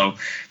Bremen. So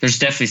there's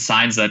definitely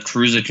signs that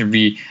Kruse can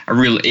be a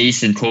real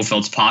ace in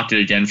Kohfeldt's pocket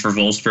again for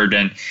Wolfsburg.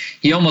 And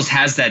he almost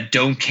has that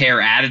don't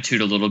care attitude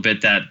a little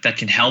bit that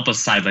can help a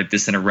side like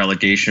this in a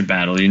relegation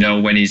battle.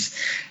 When he's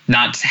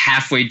not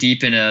halfway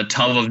deep in a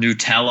tub of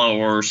Nutella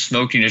or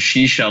smoking a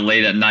shisha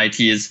late at night,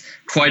 he is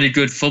quite a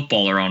good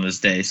footballer on his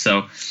day.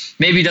 So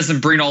maybe he doesn't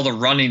bring all the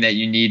running that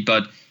you need,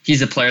 but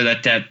he's a player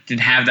that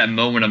didn't have that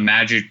moment of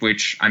magic,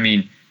 which,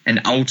 an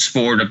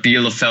Augsburg, a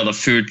Bielefeld, a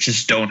Fürth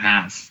just don't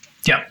have.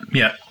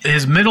 Yeah.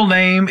 His middle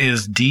name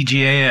is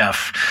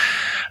DGAF.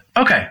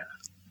 Okay.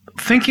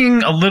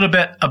 Thinking a little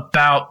bit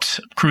about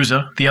Kruse,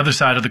 the other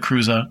side of the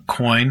Kruse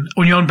coin,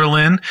 Union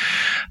Berlin,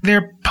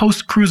 their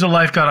post-Kruse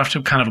life got off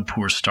to kind of a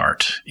poor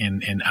start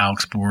in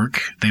Augsburg.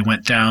 They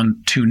went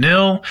down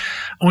 2-0.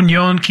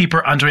 Union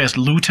keeper Andreas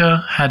Lute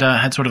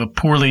had sort of a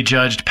poorly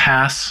judged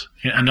pass.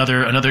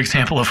 Another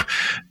example of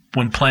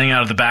when playing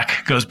out of the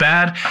back goes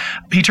bad.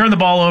 He turned the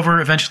ball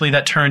over. Eventually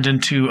that turned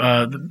into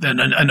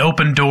an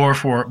open door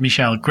for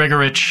Michael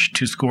Gregoritsch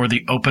to score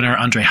the opener.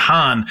 Andre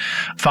Hahn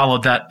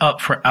followed that up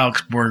for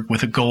Augsburg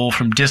with a goal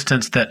from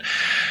distance that,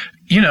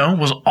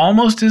 was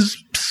almost as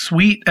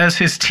sweet as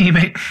his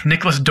teammate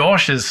Nicholas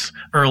Dorsch's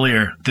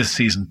earlier this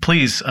season.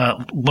 Please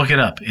look it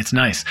up. It's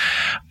nice.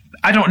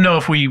 I don't know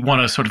if we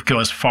want to sort of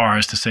go as far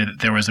as to say that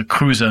there was a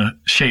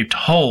Kruse-shaped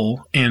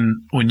hole in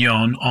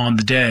Union on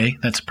the day.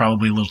 That's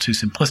probably a little too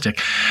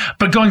simplistic.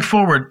 But going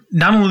forward,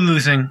 not only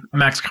losing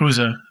Max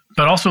Kruse,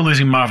 but also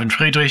losing Marvin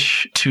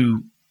Friedrich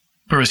to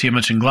Borussia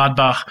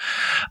Mönchengladbach,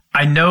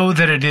 I know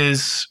that it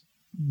is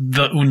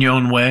the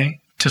Union way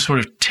to sort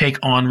of take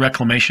on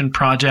reclamation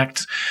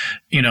projects,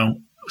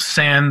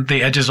 sand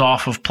the edges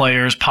off of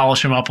players,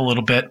 polish them up a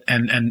little bit,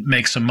 and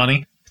make some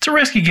money. It's a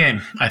risky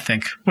game, I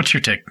think. What's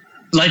your take?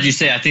 Like you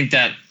say, I think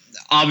that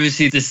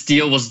obviously this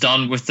deal was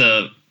done with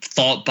the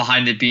thought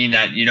behind it being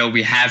that,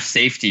 we have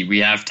safety. We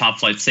have top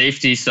flight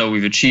safety, so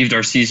we've achieved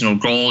our seasonal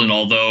goal. And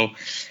although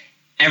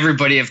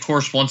everybody, of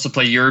course, wants to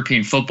play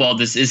European football,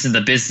 this isn't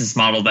the business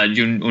model that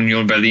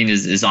Union Berlin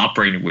is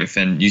operating with.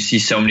 And you see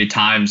so many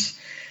times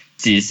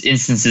these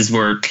instances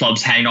where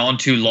clubs hang on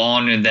too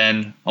long and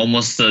then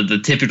almost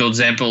the typical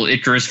example,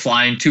 Icarus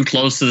flying too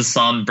close to the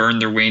sun, burn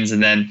their wings,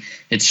 and then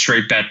it's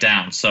straight back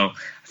down. So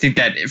I think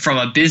that from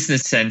a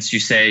business sense, you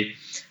say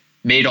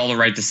made all the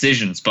right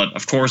decisions. But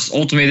of course,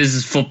 ultimately, this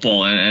is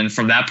football. And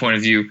from that point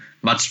of view,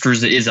 Mats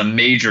Kruse is a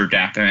major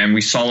gap. And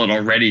we saw it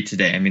already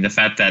today. The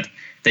fact that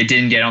they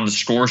didn't get on the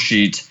score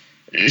sheet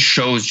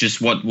shows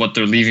just what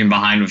they're leaving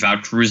behind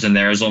without Kruse in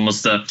there is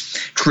almost a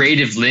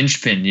creative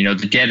linchpin,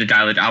 to get a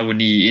guy like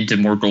Awoniyi into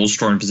more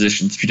goal-scoring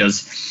positions, because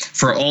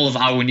for all of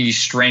Awoniyi's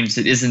strengths,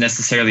 it isn't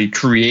necessarily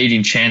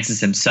creating chances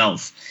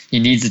himself. He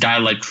needs a guy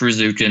like Kruse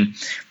who can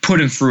put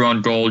him through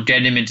on goal,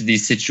 get him into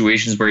these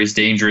situations where he's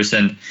dangerous.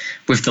 And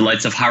with the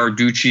likes of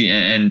Haraguchi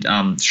and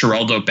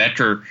Geraldo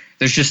Becker,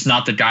 there's just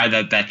not the guy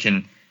that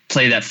can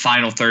play that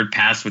final third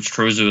pass, which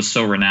Kruse was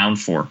so renowned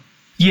for.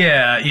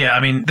 Yeah.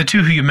 The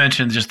two who you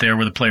mentioned just there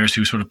were the players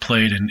who sort of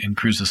played in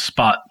Kruse's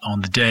spot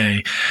on the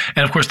day.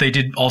 And, of course, they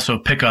did also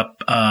pick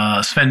up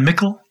Sven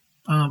Mikkel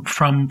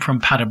from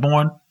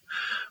Paderborn.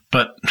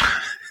 But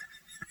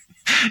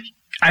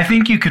I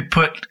think you could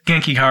put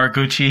Genki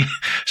Haraguchi,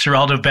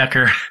 Geraldo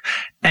Becker,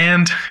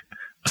 and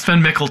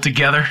Sven Mikkel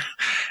together,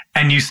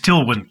 and you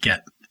still wouldn't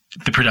get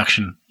the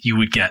production you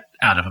would get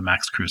out of a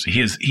Max Kruse.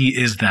 He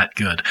is that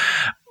good.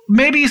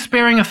 Maybe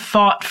sparing a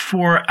thought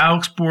for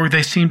Augsburg.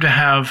 They seem to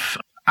have,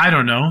 I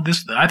don't know.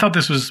 I thought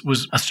this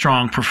was a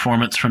strong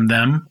performance from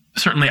them.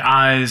 Certainly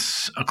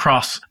eyes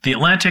across the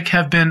Atlantic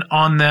have been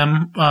on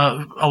them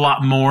a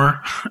lot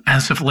more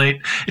as of late.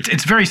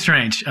 It's very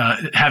strange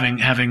having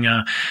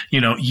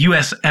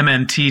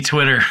USMNT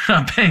Twitter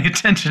paying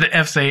attention to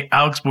FC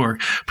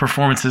Augsburg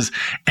performances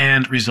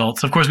and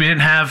results. Of course, we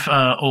didn't have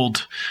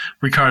old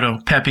Ricardo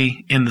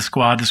Pepi in the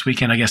squad this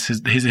weekend. I guess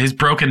his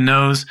broken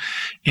nose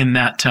in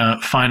that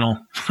final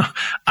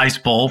Ice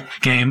Bowl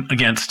game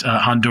against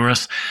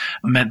Honduras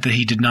meant that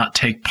he did not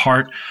take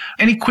part.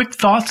 Any quick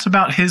thoughts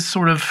about his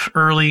sort of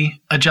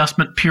early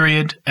adjustment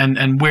period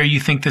and where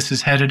you think this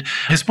is headed?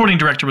 His sporting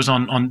director was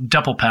on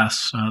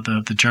Doppelpass,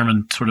 the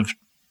German sort of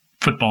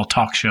football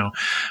talk show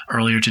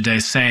earlier today,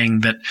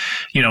 saying that,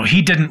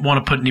 he didn't want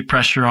to put any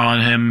pressure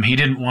on him. He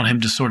didn't want him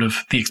to sort of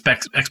the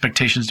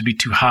expectations to be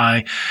too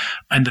high,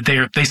 and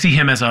that they see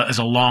him as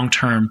a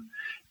long-term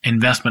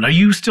investment. Are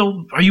you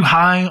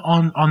high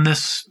on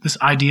this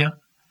idea?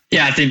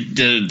 Yeah, I think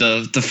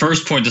the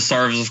first point to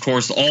start is, of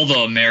course, all the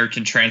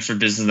American transfer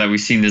business that we've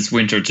seen this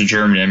winter to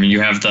Germany. I mean, you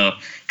have the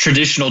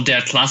traditional Der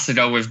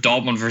Klassiker with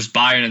Dortmund versus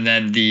Bayern, and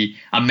then the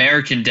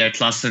American Der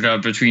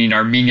Klassiker between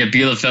Arminia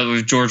Bielefeld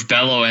with George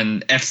Bello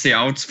and FC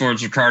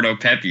Augsburg's Ricardo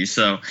Pepi.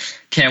 So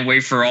can't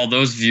wait for all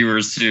those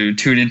viewers to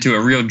tune into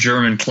a real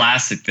German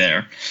classic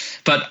there.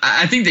 But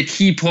I think the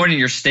key point in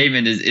your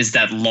statement is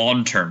that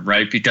long term,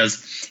 right?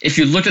 Because if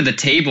you look at the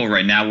table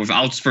right now with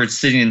Augsburg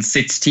sitting in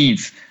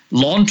 16th,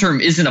 long-term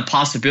isn't a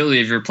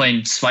possibility if you're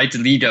playing Zweite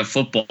Liga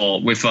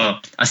football with a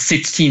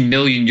 16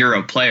 million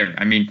euro player.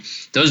 I mean,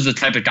 those are the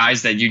type of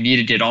guys that you need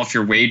to get off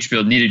your wage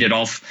bill, need to get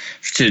off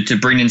to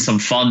bring in some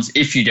funds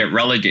if you get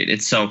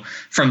relegated. So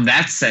from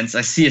that sense, I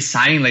see a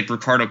signing like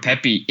Ricardo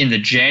Pepi in the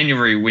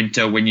January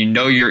window when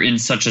you're in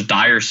such a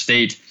dire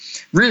state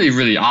really,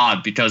 really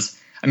odd because,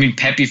 I mean,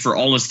 Pepi, for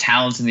all his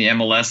talents in the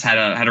MLS,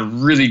 had a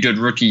really good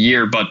rookie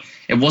year, but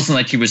it wasn't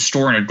like he was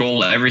scoring a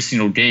goal every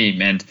single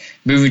game. And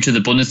moving to the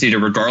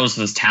Bundesliga, regardless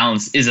of his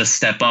talents, is a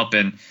step up.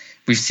 And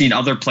we've seen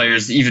other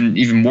players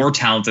even more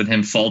talented than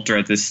him falter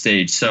at this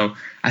stage. So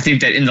I think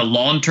that in the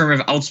long term,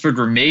 if Augsburg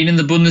remain in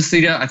the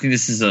Bundesliga, I think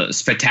this is a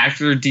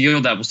spectacular deal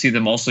that will see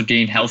them also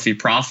gain healthy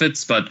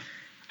profits. But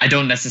I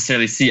don't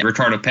necessarily see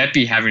Ricardo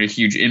Pepi having a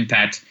huge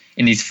impact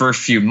in these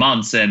first few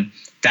months. And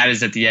that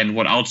is at the end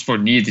what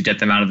Augsburg needed to get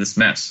them out of this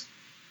mess.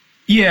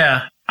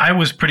 Yeah, I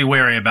was pretty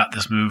wary about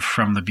this move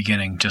from the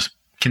beginning, just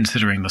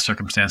considering the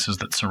circumstances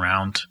that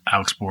surround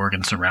Augsburg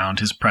and surround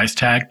his price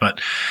tag.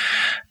 But,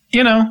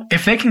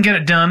 if they can get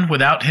it done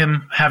without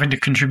him having to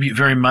contribute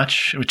very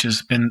much, which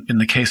has been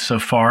the case so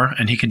far,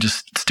 and he can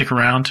just stick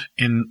around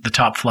in the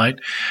top flight,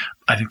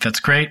 I think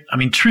that's great. I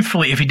mean,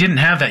 truthfully, if he didn't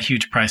have that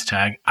huge price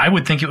tag, I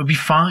would think it would be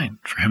fine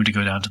for him to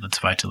go down to the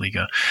Zweite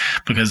Liga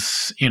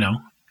because,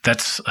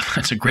 that's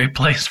a great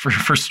place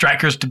for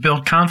strikers to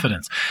build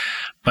confidence.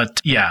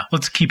 But yeah,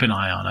 let's keep an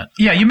eye on it.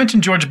 Yeah, you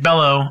mentioned George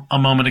Bello a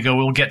moment ago.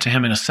 We'll get to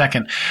him in a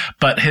second.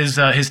 But his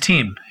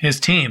team,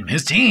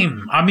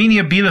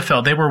 Arminia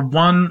Bielefeld, they were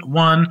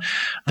 1-1.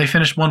 They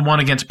finished 1-1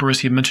 against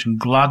Borussia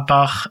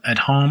Mönchengladbach at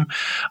home.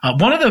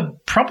 One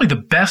of probably the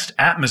best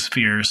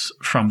atmospheres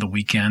from the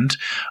weekend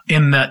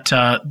in that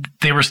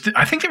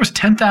I think there was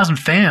 10,000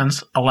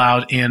 fans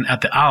allowed in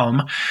at the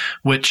Alm,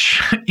 which,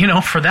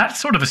 for that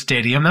sort of a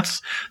stadium,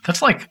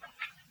 that's like,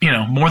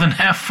 more than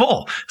half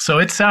full. So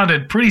it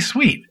sounded pretty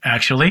sweet,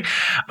 actually.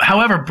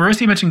 However,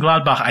 Borussia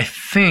Mönchengladbach, I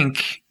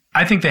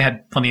think they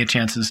had plenty of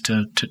chances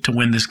to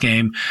win this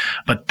game,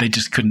 but they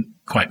just couldn't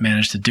quite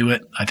manage to do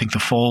it. I think the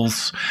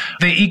Foles,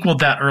 they equaled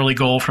that early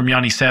goal from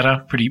Yanni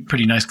Serra.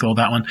 Pretty nice goal,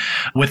 that one,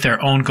 with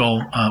their own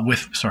goal,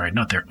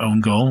 not their own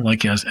goal,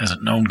 like as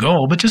an own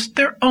goal, but just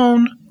their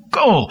own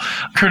goal,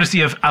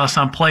 courtesy of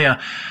Alassane Plea,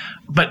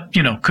 but,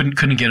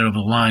 couldn't get it over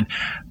the line.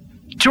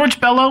 George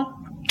Bello,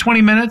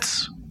 20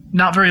 minutes,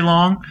 not very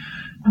long.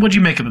 What'd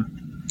you make of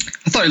him?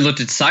 I thought he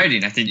looked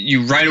exciting. I think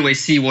you right away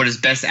see what his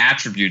best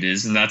attribute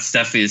is, and that's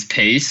definitely his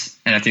pace.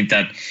 And I think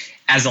that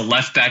as a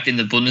left back in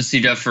the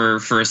Bundesliga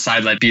for a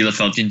side like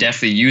Bielefeld, you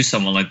definitely use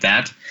someone like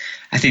that.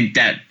 I think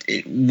that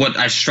what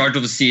I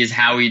struggle to see is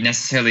how he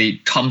necessarily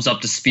comes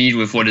up to speed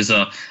with what is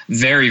a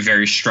very,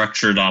 very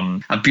structured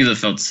a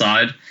Bielefeld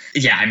side.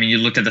 Yeah, I mean, you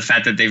look at the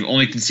fact that they've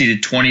only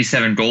conceded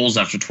 27 goals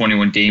after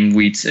 21 game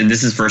weeks, and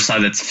this is for a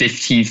side that's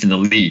 15th in the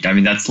league. I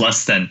mean, that's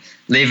less than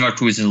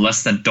Leverkusen,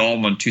 less than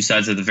Dortmund, two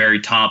sides at the very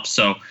top.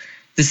 So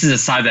this is a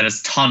side that has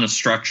a ton of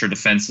structure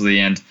defensively,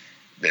 and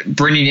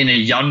bringing in a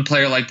young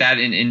player like that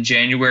in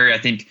January, I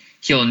think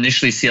he'll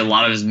initially see a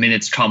lot of his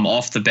minutes come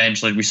off the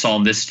bench like we saw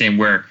in this game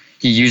where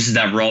he uses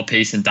that raw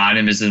pace and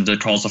dynamism to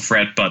cause a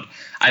threat, but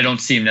I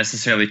don't see him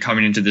necessarily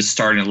coming into this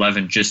starting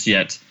 11 just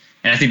yet.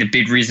 And I think the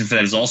big reason for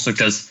that is also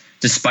because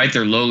despite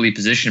their lowly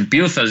position,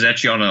 Bielefeld is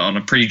actually on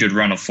a pretty good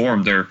run of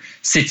form. They're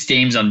 6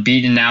 games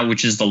unbeaten now,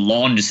 which is the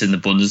longest in the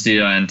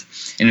Bundesliga. And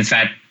in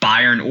fact,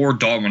 Bayern or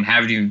Dortmund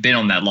haven't even been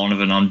on that long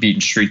of an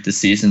unbeaten streak this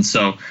season.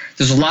 So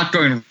there's a lot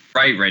going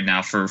right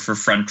now for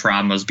Frank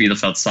Kramer's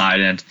Bielefeld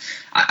side. And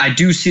I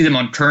do see them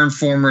on current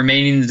form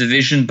remaining in the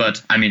division.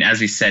 But, I mean,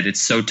 as we said,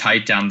 it's so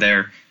tight down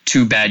there.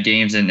 2 bad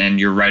games, and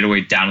you're right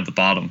away down at the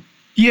bottom.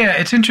 Yeah,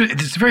 it's interesting.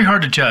 It's very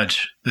hard to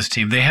judge this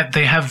team. They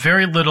have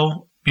very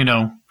little,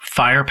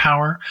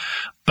 firepower.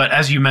 But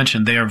as you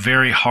mentioned, they are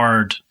very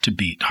hard to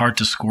beat, hard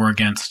to score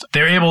against.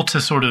 They're able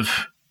to sort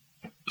of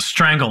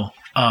strangle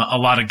a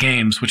lot of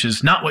games, which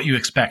is not what you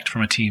expect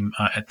from a team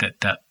at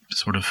that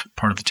sort of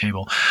part of the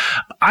table.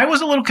 I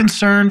was a little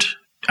concerned.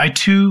 I,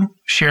 too,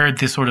 shared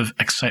this sort of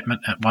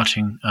excitement at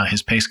watching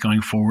his pace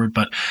going forward,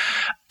 but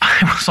I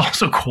was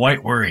also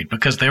quite worried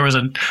because there was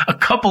a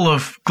couple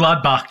of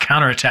Gladbach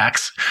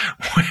counterattacks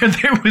where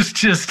there was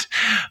just,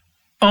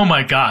 oh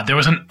my God, there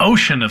was an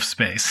ocean of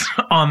space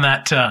on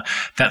that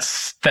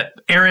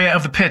area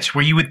of the pitch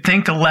where you would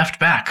think a left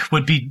back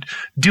would be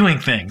doing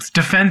things,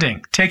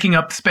 defending, taking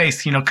up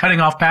space,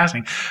 cutting off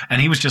passing,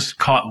 and he was just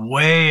caught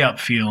way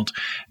upfield.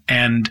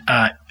 And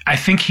I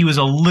think he was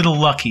a little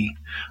lucky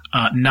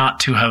not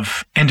to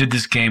have ended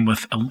this game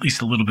with at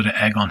least a little bit of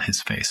egg on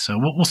his face. So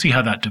we'll see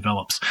how that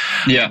develops.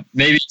 Yeah,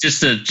 maybe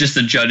just to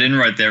jut in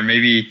right there.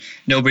 Maybe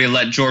nobody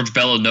let George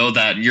Bello know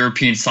that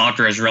European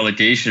soccer has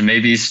relegation.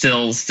 Maybe he's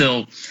still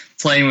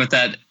playing with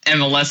that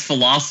MLS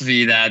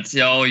philosophy that,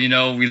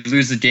 we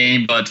lose the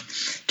game, but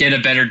get a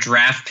better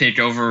draft pick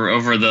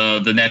over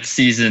the next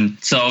season.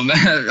 So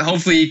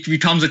hopefully he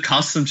becomes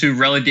accustomed to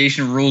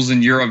relegation rules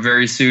in Europe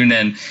very soon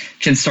and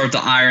can start to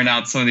iron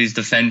out some of these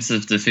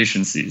defensive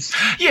deficiencies.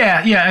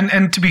 Yeah.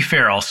 And to be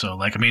fair also,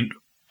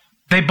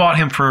 they bought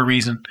him for a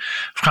reason.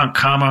 Frank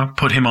Kramer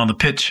put him on the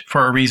pitch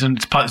for a reason.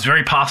 It's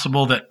very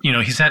possible that,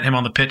 he sent him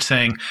on the pitch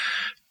saying,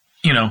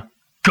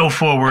 go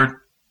forward,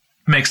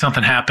 make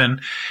something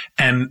happen.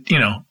 And,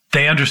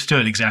 they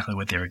understood exactly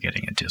what they were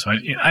getting into. So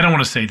I don't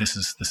want to say this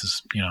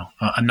is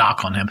a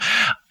knock on him.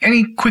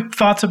 Any quick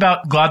thoughts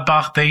about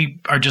Gladbach? They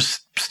are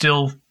just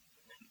still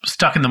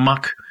stuck in the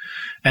muck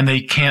and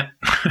they can't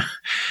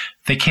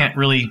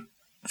really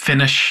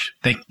finish.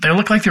 They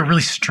look like they're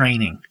really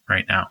straining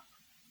right now.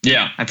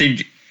 Yeah, I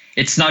think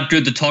it's not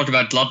good to talk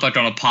about Gladbach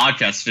on a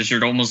podcast because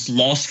you're almost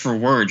lost for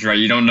words, right?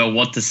 You don't know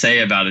what to say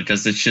about it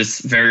because it's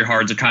just very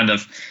hard to kind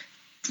of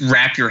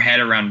wrap your head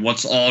around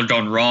what's all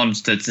gone wrong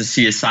to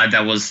see a side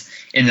that was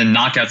in the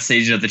knockout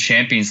stage of the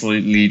Champions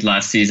League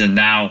last season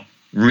now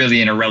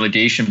really in a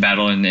relegation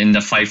battle and in the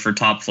fight for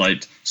top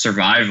flight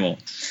survival.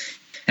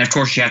 And of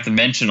course, you have to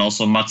mention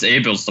also Mats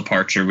Abel's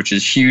departure, which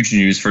is huge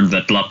news for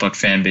the Gladbach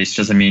fan base.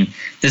 Just,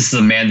 this is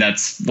a man that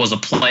was a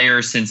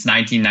player since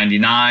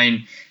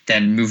 1999,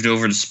 then moved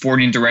over to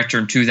sporting director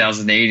in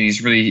 2008, and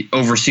he's really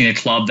overseen a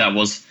club that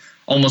was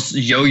almost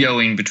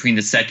yo-yoing between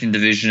the second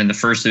division and the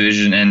first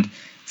division, and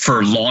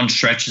for long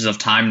stretches of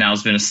time now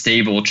has been a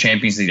stable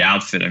Champions League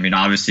outfit.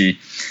 Obviously,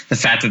 the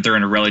fact that they're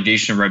in a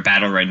relegation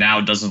battle right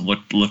now doesn't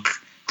look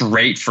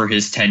great for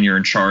his tenure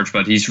in charge,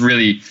 but he's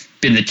really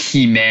been the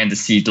key man to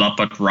see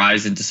Gladbach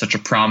rise into such a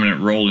prominent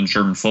role in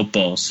German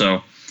football.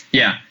 So,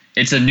 yeah,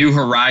 it's a new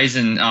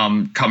horizon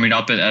coming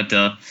up at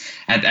the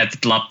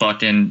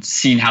Gladbach, and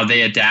seeing how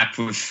they adapt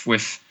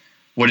with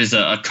what is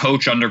a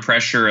coach under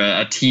pressure,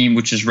 a team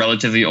which is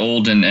relatively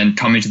old and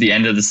coming to the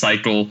end of the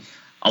cycle.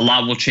 A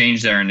lot will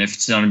change there, and if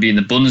it's going to be in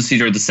the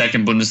Bundesliga or the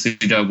second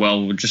Bundesliga,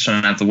 well, we're just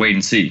going to have to wait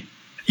and see.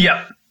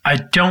 Yeah, I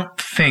don't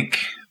think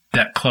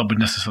that club would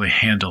necessarily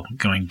handle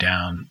going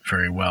down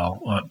very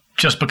well,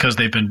 just because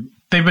they've been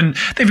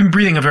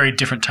breathing a very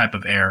different type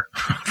of air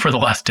for the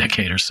last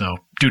decade or so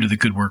due to the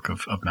good work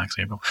of Max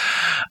Abel.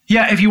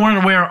 Yeah, if you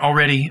weren't aware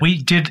already,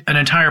 we did an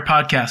entire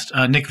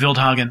podcast, Nick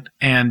Wildhagen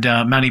and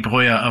Manny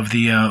Breuer of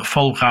the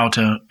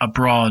Vollraute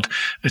Abroad,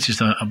 which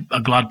is a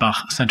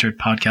Gladbach-centered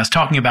podcast,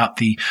 talking about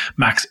the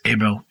Max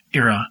Abel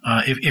era.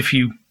 If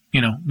you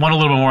want a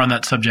little bit more on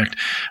that subject,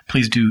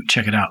 please do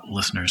check it out,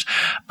 listeners.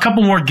 A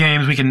couple more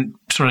games. We can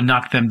sort of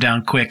knock them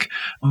down quick.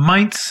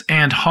 Mainz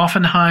and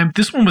Hoffenheim.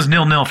 This one was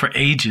 0-0 for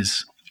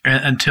ages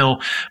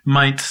until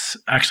Mainz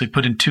actually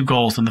put in 2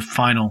 goals in the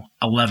final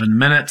 11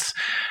 minutes.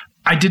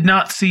 I did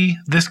not see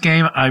this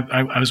game.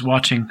 I was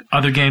watching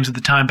other games at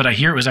the time, but I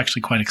hear it was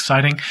actually quite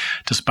exciting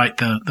despite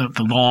the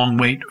long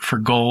wait for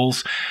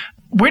goals.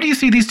 Where do you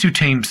see these two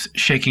teams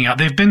shaking out?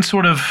 They've been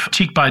sort of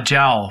cheek by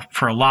jowl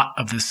for a lot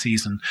of this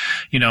season.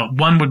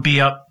 One would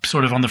be up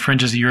sort of on the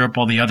fringes of Europe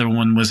while the other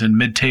one was in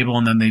mid-table,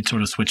 and then they'd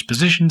sort of switch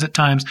positions at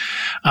times.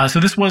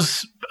 So this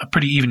was a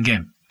pretty even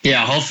game.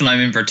 Yeah,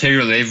 Hoffenheim in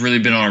particular, they've really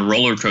been on a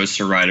roller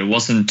coaster ride. It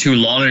wasn't too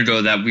long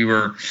ago that we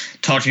were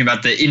talking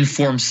about the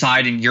informed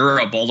side in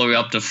Europe all the way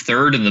up to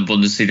 3rd in the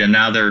Bundesliga.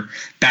 Now they're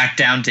back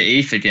down to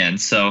 8th again.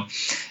 So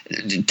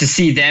to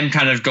see them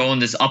kind of go in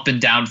this up and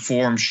down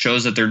form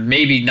shows that they're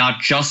maybe not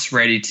just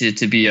ready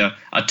to be a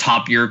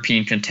top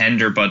European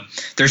contender, but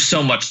there's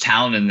so much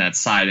talent in that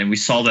side. And we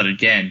saw that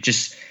again.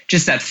 Just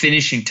just that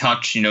finishing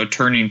touch,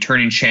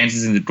 turning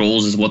chances into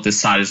goals is what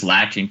this side is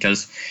lacking,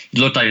 because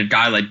you look like a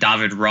guy like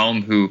David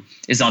Raum, who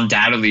is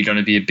undoubtedly going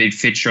to be a big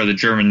fixture of the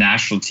German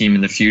national team in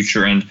the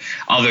future, and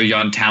other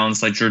young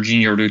talents like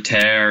Jorginho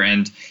Rutter,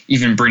 and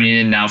even bringing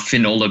in now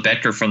Finn-Ole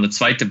Becker from the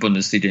Zweite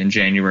Bundesliga in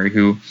January,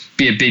 who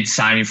be a big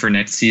signing for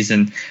next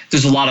season.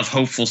 There's a lot of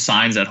hopeful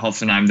signs at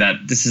Hoffenheim that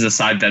this is a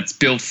side that's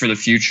built for the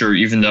future,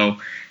 even though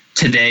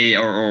today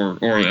or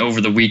over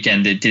the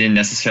weekend it didn't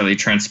necessarily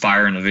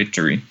transpire in a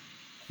victory.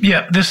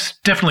 Yeah, this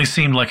definitely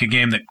seemed like a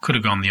game that could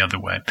have gone the other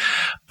way.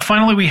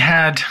 Finally, we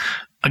had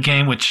a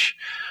game which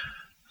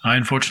I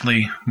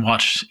unfortunately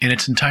watched in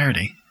its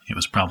entirety. It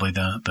was probably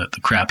the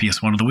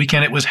crappiest one of the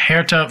weekend. It was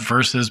Hertha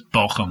versus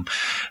Bochum.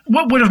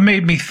 What would have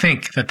made me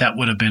think that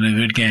would have been a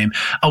good game?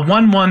 A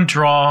 1-1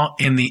 draw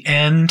in the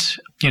end.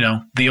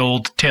 The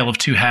old tale of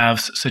two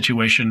halves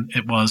situation.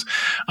 It was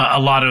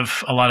a lot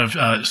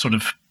of sort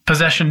of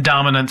possession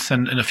dominance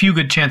and a few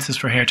good chances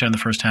for Hertha in the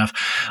first half.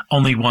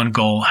 Only one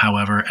goal,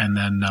 however, and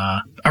then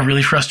a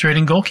really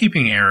frustrating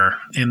goalkeeping error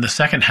in the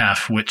second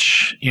half,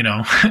 which,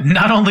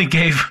 not only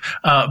gave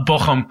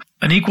Bochum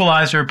an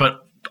equalizer, but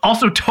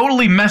also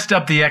totally messed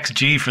up the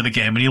XG for the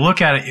game. When you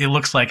look at it, it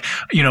looks like,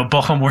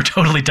 Bochum were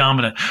totally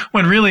dominant.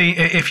 When really,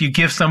 if you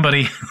give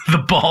somebody the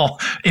ball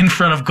in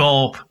front of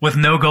goal with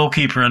no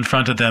goalkeeper in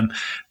front of them,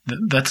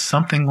 that's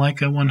something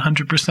like a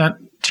 100%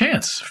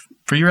 chance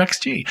for your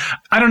XG.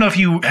 I don't know if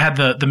you had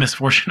the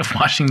misfortune of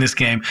watching this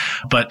game,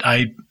 but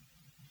I,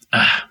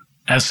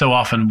 as so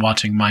often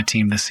watching my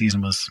team this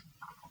season, was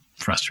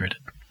frustrated.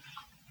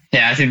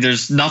 Yeah, I think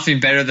there's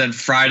nothing better than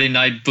Friday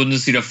night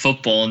Bundesliga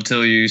football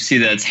until you see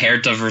that it's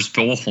Hertha versus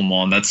Bochum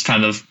on. That's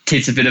kind of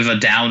takes a bit of a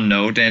down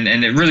note. And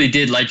it really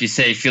did, like you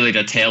say, feel like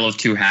a tale of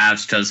two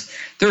halves, because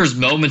there was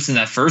moments in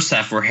that first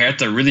half where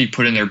Hertha really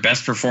put in their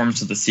best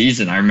performance of the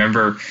season. I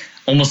remember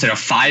almost like a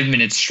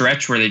 5-minute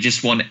stretch where they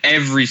just won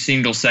every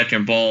single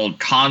second ball,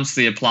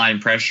 constantly applying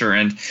pressure,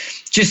 and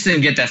just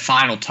didn't get that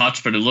final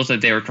touch, but it looked like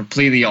they were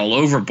completely all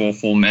over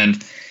Bochum.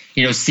 And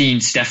seeing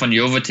Stefan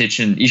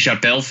Jovetic and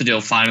Ishak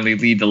Belfodil finally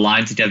lead the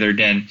line together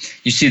again,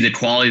 you see the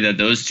quality that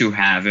those two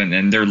have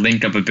and their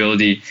link-up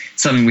ability,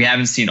 something we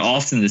haven't seen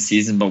often this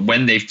season, but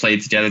when they've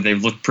played together,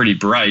 they've looked pretty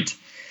bright.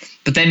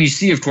 But then you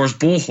see, of course,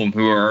 Bochum,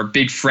 who are a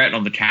big threat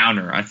on the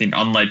counter. I think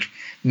unlike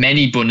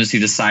many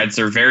Bundesliga sides,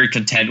 they're very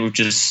content with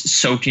just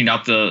soaking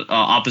up the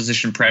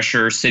opposition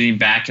pressure, sitting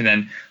back, and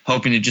then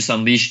hoping to just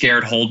unleash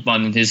Gerrit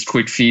Holtmann and his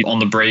quick feet on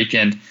the break.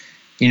 And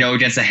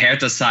against a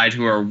Hertha side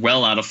who are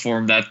well out of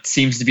form, that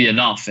seems to be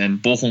enough. And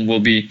Bochum will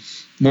be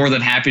more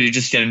than happy to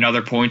just get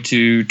another point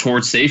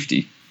towards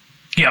safety.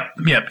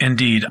 Yep,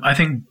 indeed. I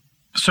think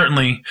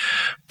certainly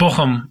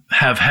Bochum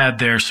have had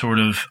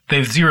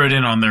they've zeroed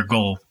in on their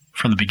goal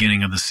from the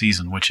beginning of the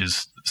season, which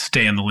is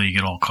stay in the league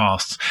at all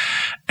costs.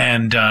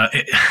 And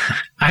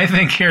I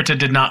think Hertha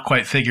did not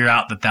quite figure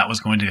out that was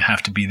going to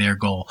have to be their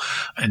goal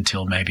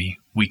until maybe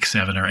week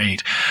 7 or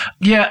 8.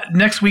 Yeah,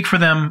 next week for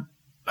them,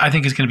 I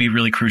think is going to be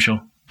really crucial.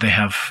 They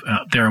have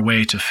their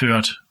away to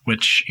Fürth,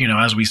 which,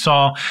 as we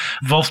saw,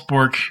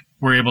 Wolfsburg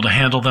were able to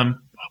handle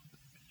them,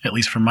 at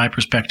least from my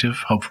perspective.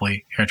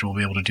 Hopefully, Hertha will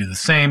be able to do the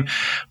same.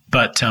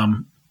 But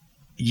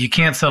you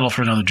can't settle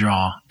for another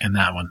draw in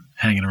that one,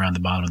 hanging around the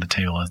bottom of the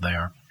table as they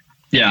are.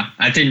 Yeah,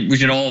 I think we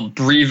can all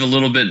breathe a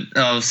little bit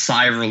of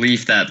sigh of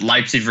relief that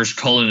Leipzig versus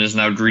Köln is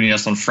now greeting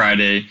us on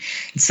Friday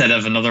instead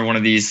of another one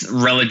of these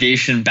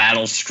relegation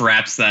battle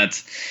scraps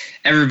that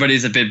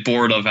everybody's a bit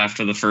bored of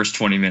after the first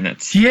 20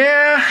 minutes.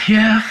 Yeah.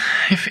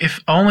 If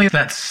only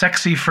that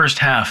sexy first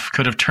half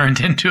could have turned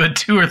into a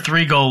 2 or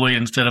 3 goal lead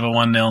instead of a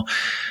 1-0.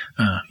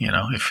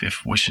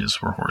 If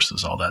wishes were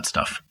horses, all that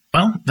stuff.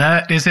 Well,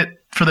 that is it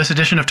for this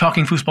edition of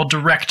Talking Fußball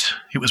Direct.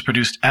 It was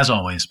produced, as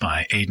always,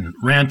 by Aidan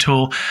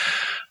Rantoul.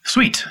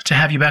 Sweet to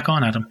have you back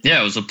on, Adam. Yeah,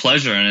 it was a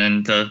pleasure.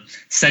 And the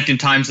second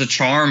time's the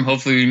charm.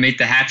 Hopefully we make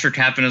the hat trick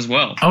happen as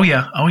well. Oh,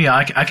 yeah.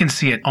 I can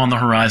see it on the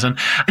horizon.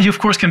 You, of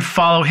course, can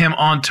follow him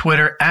on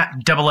Twitter at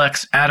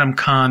XX Adam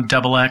Khan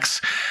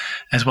XX,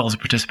 as well as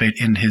participate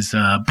in his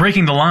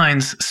Breaking the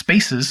Lines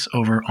spaces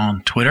over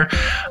on Twitter.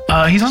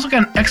 He's also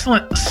got an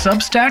excellent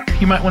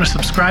Substack you might want to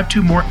subscribe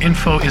to. More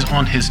info is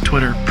on his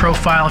Twitter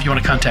profile. If you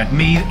want to contact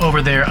me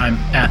over there, I'm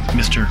at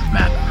Mr.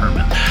 Matt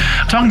Herman.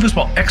 Talking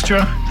Football Extra,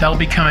 that'll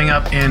be coming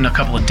up in a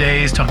couple of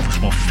days. Talking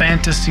Football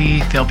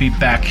Fantasy, they'll be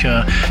back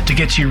to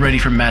get you ready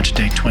for Match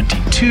Day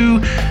 22.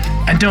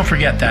 And don't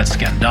forget that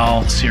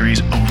Scandal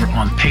series over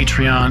on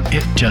Patreon.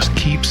 It just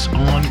keeps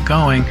on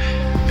going.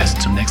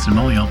 Visit some next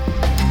Emilio.